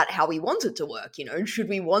again, is that how we want it to work? Should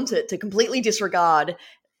we want it to completely disregard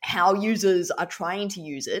how users are trying to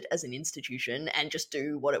use it as an institution and just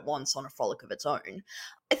do what it wants on a frolic of its own?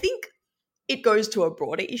 I think it goes to a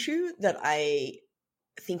broader issue that I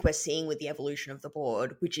think we're seeing with the evolution of the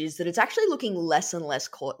board, which is that it's actually looking less and less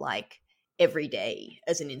court-like every day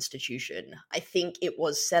as an institution. I think it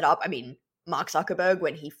was set up, Mark Zuckerberg,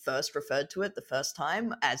 when he first referred to it the first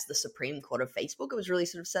time as the Supreme Court of Facebook, it was really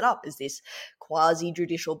sort of set up as this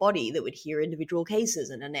quasi-judicial body that would hear individual cases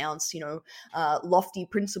and announce, lofty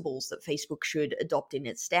principles that Facebook should adopt in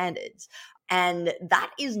its standards. And that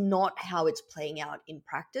is not how it's playing out in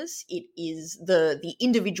practice. It is the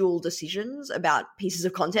individual decisions about pieces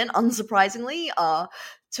of content, unsurprisingly, are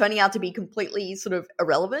turning out to be completely sort of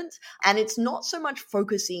irrelevant. And it's not so much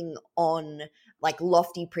focusing on like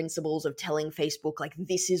lofty principles of telling Facebook, like,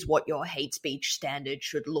 this is what your hate speech standard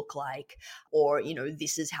should look like, or,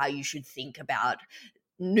 this is how you should think about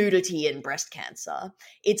nudity and breast cancer.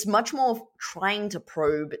 It's much more trying to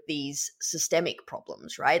probe these systemic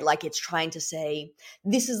problems, right? Like, it's trying to say,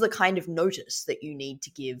 this is the kind of notice that you need to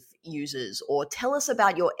give users, or tell us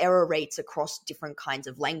about your error rates across different kinds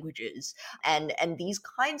of languages. And these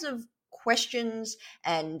kinds of questions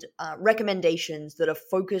and recommendations that are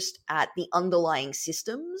focused at the underlying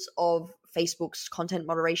systems of Facebook's content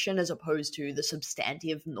moderation as opposed to the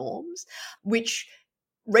substantive norms, which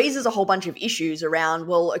raises a whole bunch of issues around,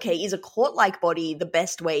 well, okay, is a court-like body the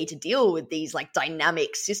best way to deal with these like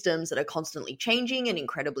dynamic systems that are constantly changing and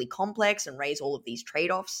incredibly complex and raise all of these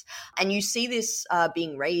trade-offs? And you see this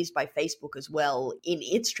being raised by Facebook as well in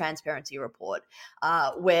its transparency report,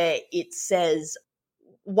 where it says,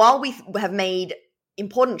 while we have made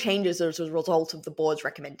important changes as a result of the board's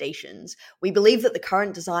recommendations, we believe that the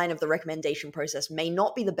current design of the recommendation process may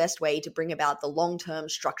not be the best way to bring about the long-term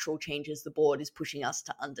structural changes the board is pushing us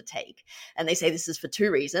to undertake. And they say this is for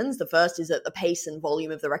two reasons. The first is that the pace and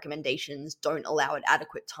volume of the recommendations don't allow it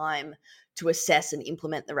adequate time to assess and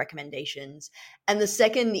implement the recommendations. And the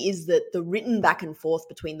second is that the written back and forth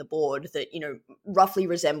between the board that, roughly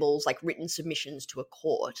resembles like written submissions to a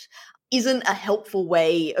court isn't a helpful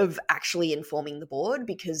way of actually informing the board,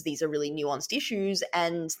 because these are really nuanced issues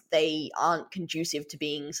and they aren't conducive to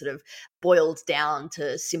being sort of boiled down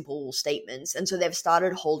to simple statements. And so they've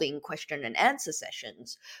started holding question and answer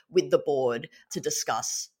sessions with the board to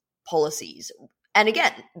discuss policies. And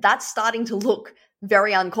again, that's starting to look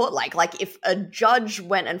very uncourt-like. Like if a judge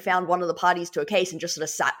went and found one of the parties to a case and just sort of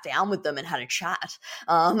sat down with them and had a chat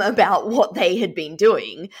about what they had been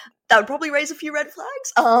doing, that would probably raise a few red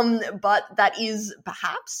flags. But that is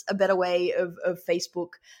perhaps a better way of Facebook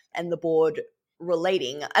and the board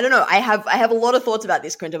relating. I don't know. I have a lot of thoughts about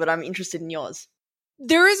this, Quinta, but I'm interested in yours.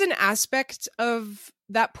 There is an aspect of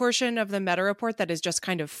that portion of the meta report that is just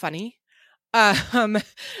kind of funny.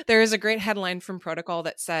 There is a great headline from Protocol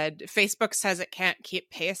that said, Facebook says it can't keep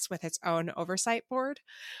pace with its own oversight board.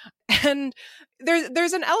 And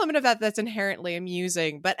there's an element of that that's inherently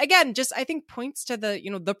amusing. But again, just I think points to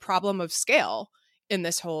the problem of scale in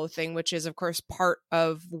this whole thing, which is, of course, part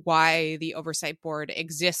of why the oversight board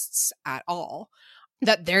exists at all.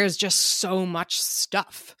 That there's just so much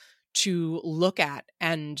stuff to look at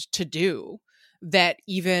and to do, that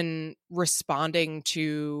even responding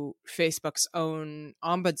to Facebook's own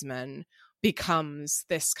ombudsman becomes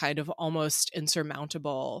this kind of almost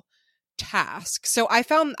insurmountable task. So I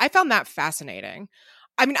found that fascinating.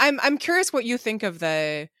 I mean, I'm curious what you think of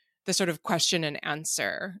the sort of question and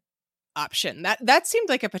answer option. That seemed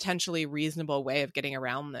like a potentially reasonable way of getting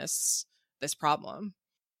around this problem.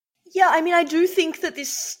 Yeah, I mean, I do think that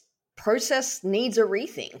this process needs a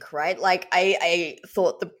rethink, right? Like I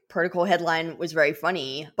thought the Protocol headline was very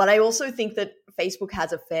funny, but I also think that Facebook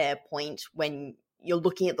has a fair point when you're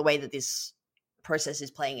looking at the way that this process is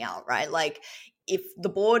playing out, right? Like if the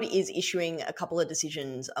board is issuing a couple of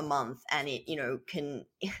decisions a month and it, can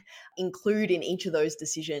include in each of those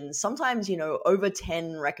decisions, sometimes, over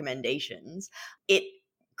 10 recommendations, it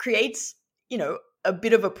creates, a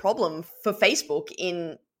bit of a problem for Facebook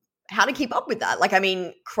in how to keep up with that. Like, I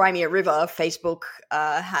mean, Crimea River, Facebook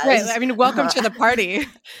has... Right, I mean, welcome to the party.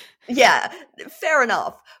 Yeah, fair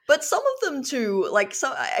enough. But some of them too,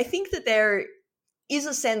 I think that there is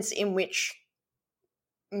a sense in which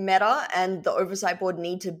Meta and the Oversight Board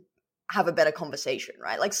need to have a better conversation,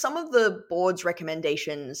 right? Like some of the board's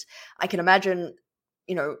recommendations, I can imagine,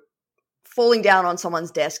 falling down on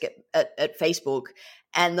someone's desk at Facebook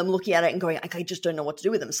and them looking at it and going, I just don't know what to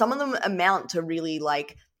do with them. Some of them amount to really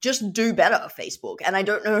just do better, Facebook. And I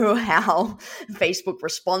don't know how Facebook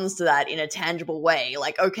responds to that in a tangible way.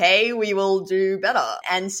 Like, okay, we will do better.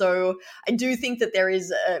 And so I do think that there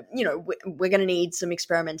is, we're going to need some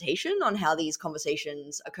experimentation on how these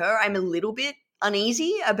conversations occur. I'm a little bit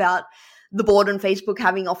uneasy about the board and Facebook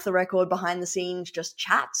having off the record, behind the scenes, just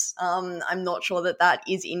chats. I'm not sure that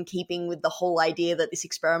is in keeping with the whole idea that this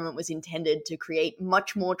experiment was intended to create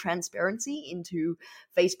much more transparency into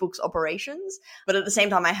Facebook's operations. But at the same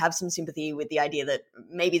time, I have some sympathy with the idea that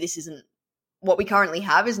maybe this isn't what we currently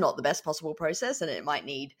have is not the best possible process and it might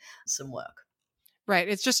need some work. Right.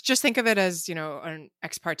 It's just think of it as, an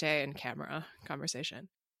ex parte in camera conversation.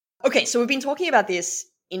 Okay, so we've been talking about this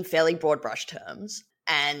in fairly broad brush terms,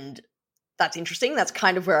 and that's interesting. That's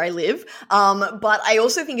kind of where I live. But I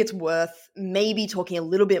also think it's worth maybe talking a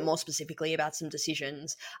little bit more specifically about some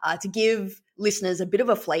decisions to give listeners a bit of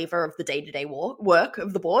a flavor of the day-to-day work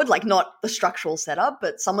of the board, like not the structural setup,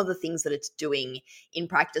 but some of the things that it's doing in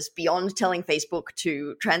practice beyond telling Facebook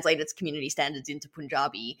to translate its community standards into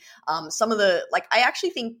Punjabi. Some of the, I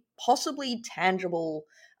actually think possibly tangible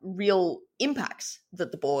real impacts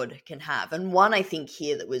that the board can have. And one I think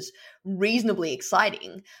here that was reasonably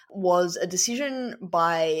exciting was a decision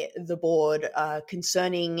by the board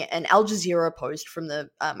concerning an Al Jazeera post from the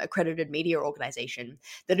accredited media organization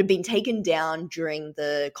that had been taken down during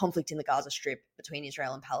the conflict in the Gaza Strip between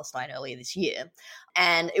Israel and Palestine earlier this year.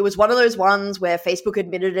 And it was one of those ones where Facebook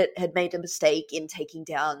admitted it had made a mistake in taking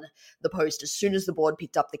down the post as soon as the board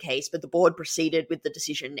picked up the case, but the board proceeded with the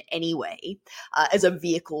decision anyway as a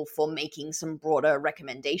vehicle for making some broader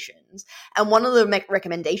recommendations. And one of the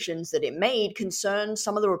recommendations that it made concerned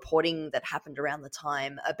some of the reporting that happened around the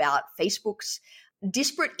time about Facebook's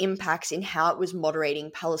disparate impacts in how it was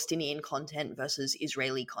moderating Palestinian content versus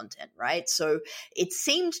Israeli content, right? So it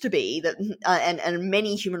seemed to be that, and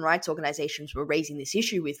many human rights organizations were raising this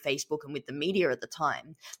issue with Facebook and with the media at the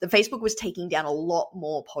time, that Facebook was taking down a lot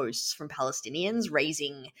more posts from Palestinians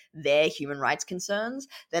raising their human rights concerns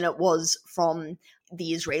than it was from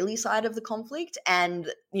the Israeli side of the conflict.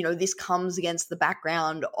 And, this comes against the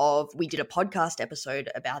background of, we did a podcast episode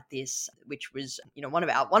about this, which was, one of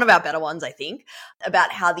our better ones, I think,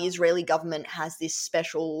 about how the Israeli government has this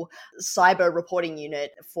special cyber reporting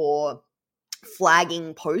unit for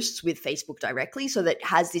flagging posts with Facebook directly, so that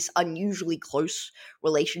has this unusually close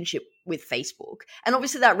relationship with Facebook. And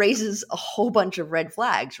obviously that raises a whole bunch of red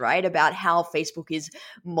flags, right? About how Facebook is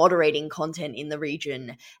moderating content in the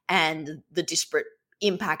region and the disparate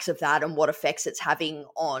impacts of that and what effects it's having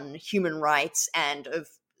on human rights and of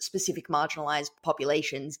specific marginalized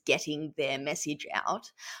populations getting their message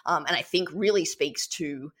out. And I think really speaks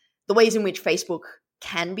to the ways in which Facebook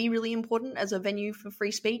can be really important as a venue for free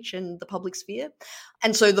speech and the public sphere.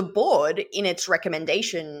 And so the board, in its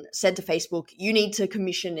recommendation, said to Facebook, you need to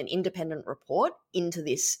commission an independent report into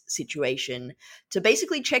this situation to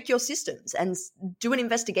basically check your systems and do an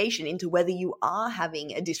investigation into whether you are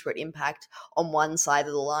having a disparate impact on one side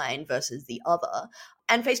of the line versus the other.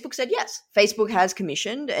 And Facebook said yes. Facebook has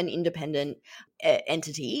commissioned an independent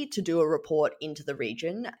entity to do a report into the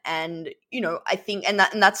region. And, I think, and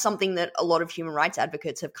that's something that a lot of human rights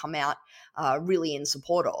advocates have come out really in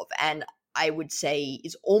support of. And I would say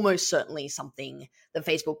is almost certainly something that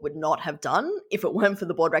Facebook would not have done if it weren't for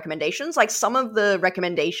the board recommendations. Like some of the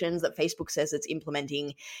recommendations that Facebook says it's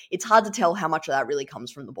implementing, it's hard to tell how much of that really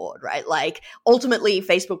comes from the board, right? Like ultimately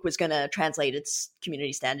Facebook was going to translate its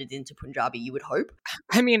community standards into Punjabi, you would hope.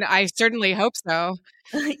 I mean, I certainly hope so.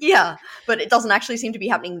 Yeah, but it doesn't actually seem to be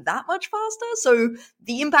happening that much faster. So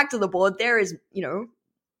the impact of the board there is,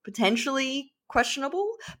 potentially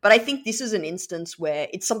questionable. But I think this is an instance where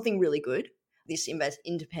it's something really good, this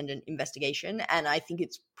independent investigation. And I think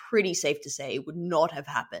it's pretty safe to say it would not have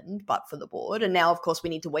happened but for the board. And now, of course, we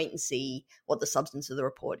need to wait and see what the substance of the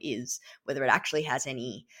report is, whether it actually has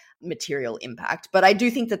any material impact. But I do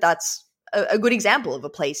think that that's a good example of a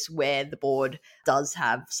place where the board does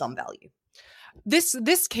have some value.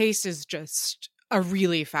 This case is just a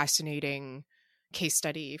really fascinating case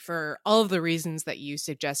study for all of the reasons that you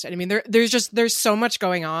suggested. I mean, there's so much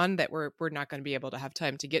going on that we're not going to be able to have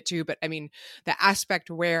time to get to. But I mean, the aspect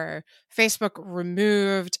where Facebook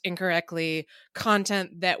removed incorrectly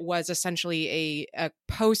content that was essentially a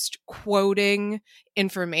post quoting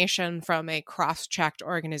information from a cross-checked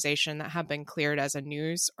organization that had been cleared as a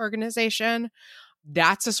news organization.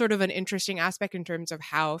 That's a sort of an interesting aspect in terms of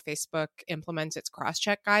how Facebook implements its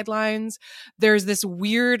cross-check guidelines. There's this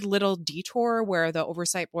weird little detour where the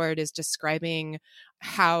Oversight Board is describing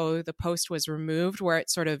how the post was removed, where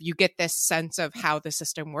it's sort of, you get this sense of how the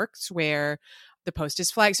system works, where the post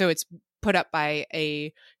is flagged. So it's put up by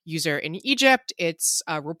a user in Egypt. It's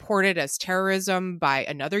reported as terrorism by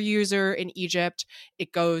another user in Egypt.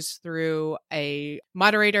 It goes through a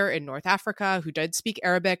moderator in North Africa who did speak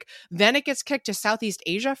Arabic. Then it gets kicked to Southeast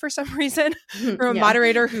Asia for some reason from a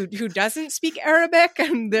moderator who doesn't speak Arabic.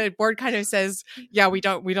 And the board kind of says, yeah, we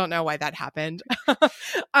don't know why that happened.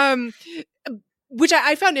 Which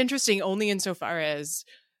I found interesting only insofar as,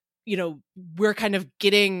 we're kind of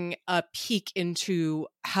getting a peek into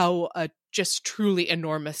how a just truly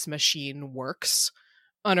enormous machine works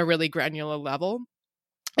on a really granular level.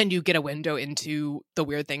 And you get a window into the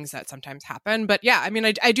weird things that sometimes happen. But yeah, I mean,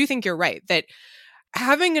 I do think you're right that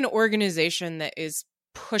having an organization that is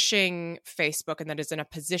pushing Facebook and that is in a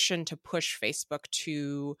position to push Facebook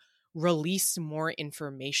to release more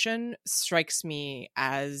information strikes me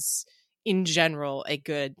as, in general, a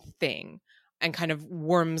good thing. And kind of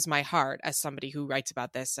warms my heart as somebody who writes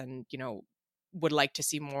about this and, would like to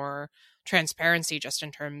see more transparency just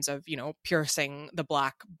in terms of, piercing the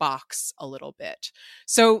black box a little bit.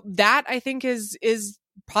 So that I think is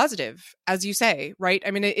positive, as you say, right?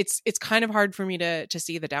 I mean, it's kind of hard for me to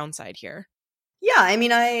see the downside here. Yeah, I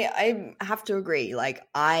mean, I have to agree. Like,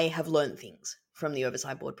 I have learned things from the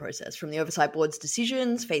Oversight Board process, from the Oversight Board's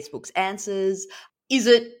decisions, Facebook's answers. Is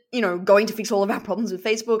it, going to fix all of our problems with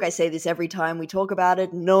Facebook? I say this every time we talk about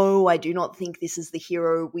it. No, I do not think this is the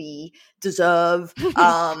hero we deserve.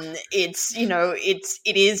 It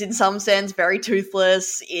is in some sense very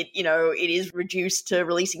toothless. It is reduced to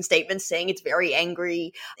releasing statements saying it's very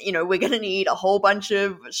angry. We're going to need a whole bunch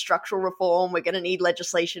of structural reform. We're going to need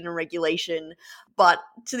legislation and regulation. But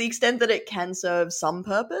to the extent that it can serve some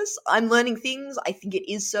purpose, I'm learning things. I think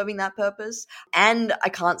it is serving that purpose. And I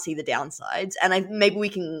can't see the downsides. And maybe we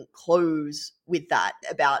can close with that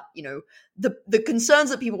about, the concerns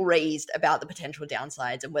that people raised about the potential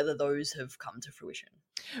downsides and whether those have come to fruition.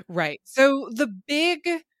 Right. So the big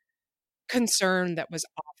concern that was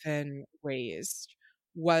often raised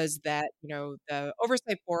was that, the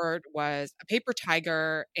Oversight Board was a paper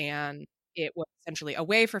tiger and it was essentially a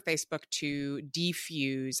way for Facebook to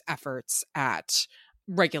defuse efforts at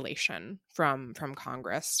regulation from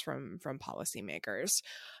Congress, from policymakers.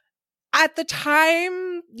 At the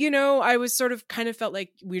time, I was sort of kind of felt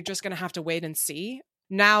like we're just going to have to wait and see.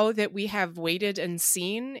 Now that we have waited and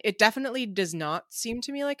seen, it definitely does not seem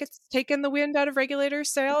to me like it's taken the wind out of regulators'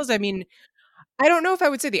 sails. I mean, I don't know if I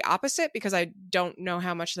would say the opposite, because I don't know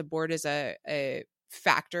how much the board is a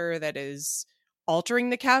factor that is altering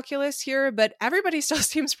the calculus here, but everybody still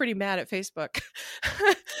seems pretty mad at Facebook.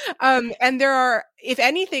 And there are, if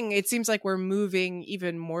anything, it seems like we're moving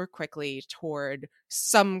even more quickly toward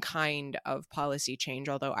some kind of policy change,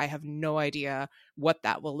 although I have no idea what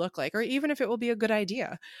that will look like, or even if it will be a good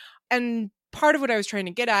idea. And part of what I was trying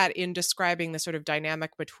to get at in describing the sort of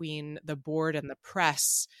dynamic between the board and the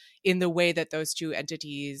press in the way that those two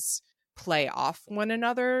entities play off one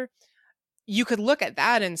another, you could look at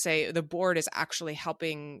that and say the board is actually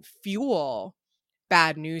helping fuel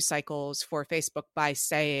bad news cycles for Facebook by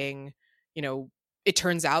saying, it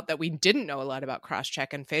turns out that we didn't know a lot about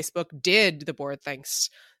cross-check, and Facebook did, the board thinks,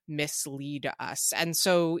 mislead us. And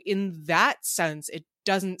so in that sense, it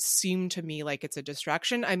doesn't seem to me like it's a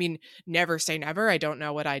distraction. I mean, never say never. I don't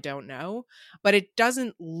know what I don't know. But it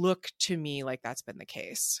doesn't look to me like that's been the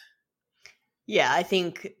case. Yeah, I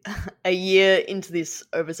think a year into this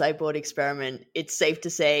oversight board experiment, it's safe to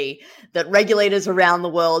say that regulators around the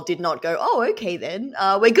world did not go, oh, okay, then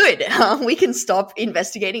we're good. We can stop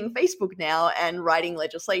investigating Facebook now and writing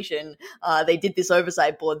legislation. They did this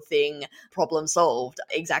oversight board thing, problem solved.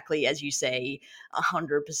 Exactly as you say,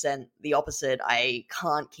 100% the opposite. I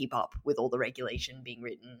can't keep up with all the regulation being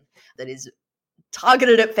written that is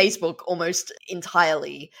targeted at Facebook almost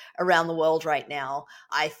entirely around the world right now.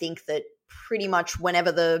 I think that pretty much whenever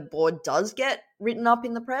the board does get written up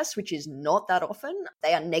in the press, which is not that often,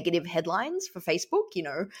 they are negative headlines for Facebook,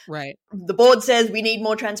 Right. The board says we need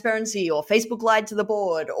more transparency, or Facebook lied to the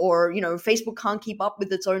board, or, Facebook can't keep up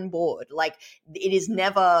with its own board. Like, it is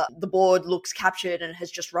never the board looks captured and has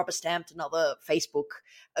just rubber stamped another Facebook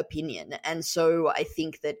opinion. And so I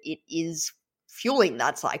think that it is fueling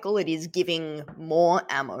that cycle. It is giving more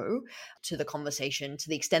ammo to the conversation to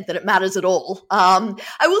the extent that it matters at all. I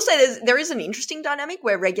will say there is an interesting dynamic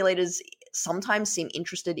where regulators sometimes seem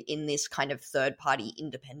interested in this kind of third-party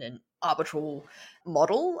independent arbitral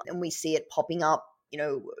model, and we see it popping up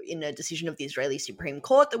in a decision of the Israeli Supreme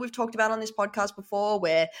Court that we've talked about on this podcast before,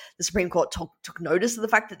 where the Supreme Court took notice of the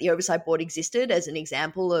fact that the Oversight Board existed as an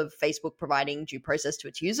example of Facebook providing due process to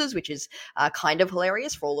its users, which is kind of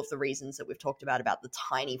hilarious for all of the reasons that we've talked about the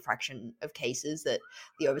tiny fraction of cases that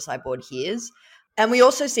the Oversight Board hears. And we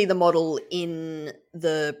also see the model in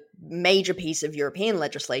the major piece of European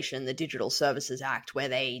legislation, the Digital Services Act, where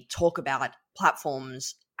they talk about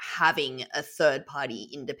platforms having a third-party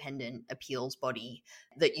independent appeals body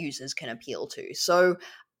that users can appeal to. So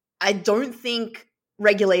I don't think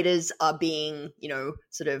regulators are being,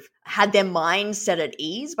 sort of had their minds set at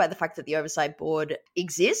ease by the fact that the Oversight Board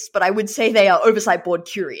exists, but I would say they are Oversight Board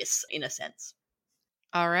curious in a sense.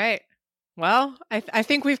 All right. Well, I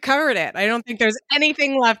think we've covered it. I don't think there's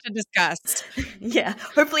anything left to discuss. Yeah.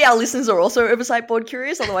 Hopefully our listeners are also Oversight Board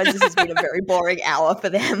curious. Otherwise, this has been a very boring hour for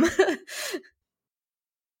them.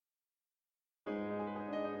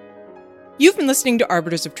 You've been listening to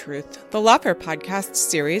Arbiters of Truth, the Lawfare podcast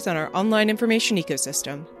series on our online information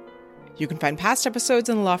ecosystem. You can find past episodes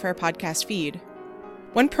in the Lawfare podcast feed.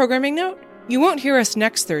 One programming note, you won't hear us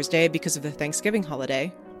next Thursday because of the Thanksgiving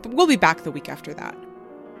holiday, but we'll be back the week after that.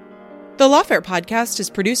 The Lawfare podcast is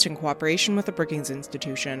produced in cooperation with the Brookings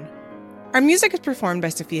Institution. Our music is performed by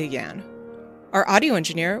Sophia Yan. Our audio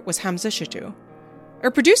engineer was Hamza Shitu. Our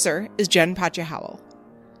producer is Jen Patja-Howell.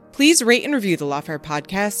 Please rate and review the Lawfare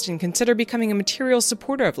podcast and consider becoming a material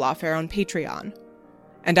supporter of Lawfare on Patreon.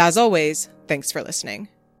 And as always, thanks for listening.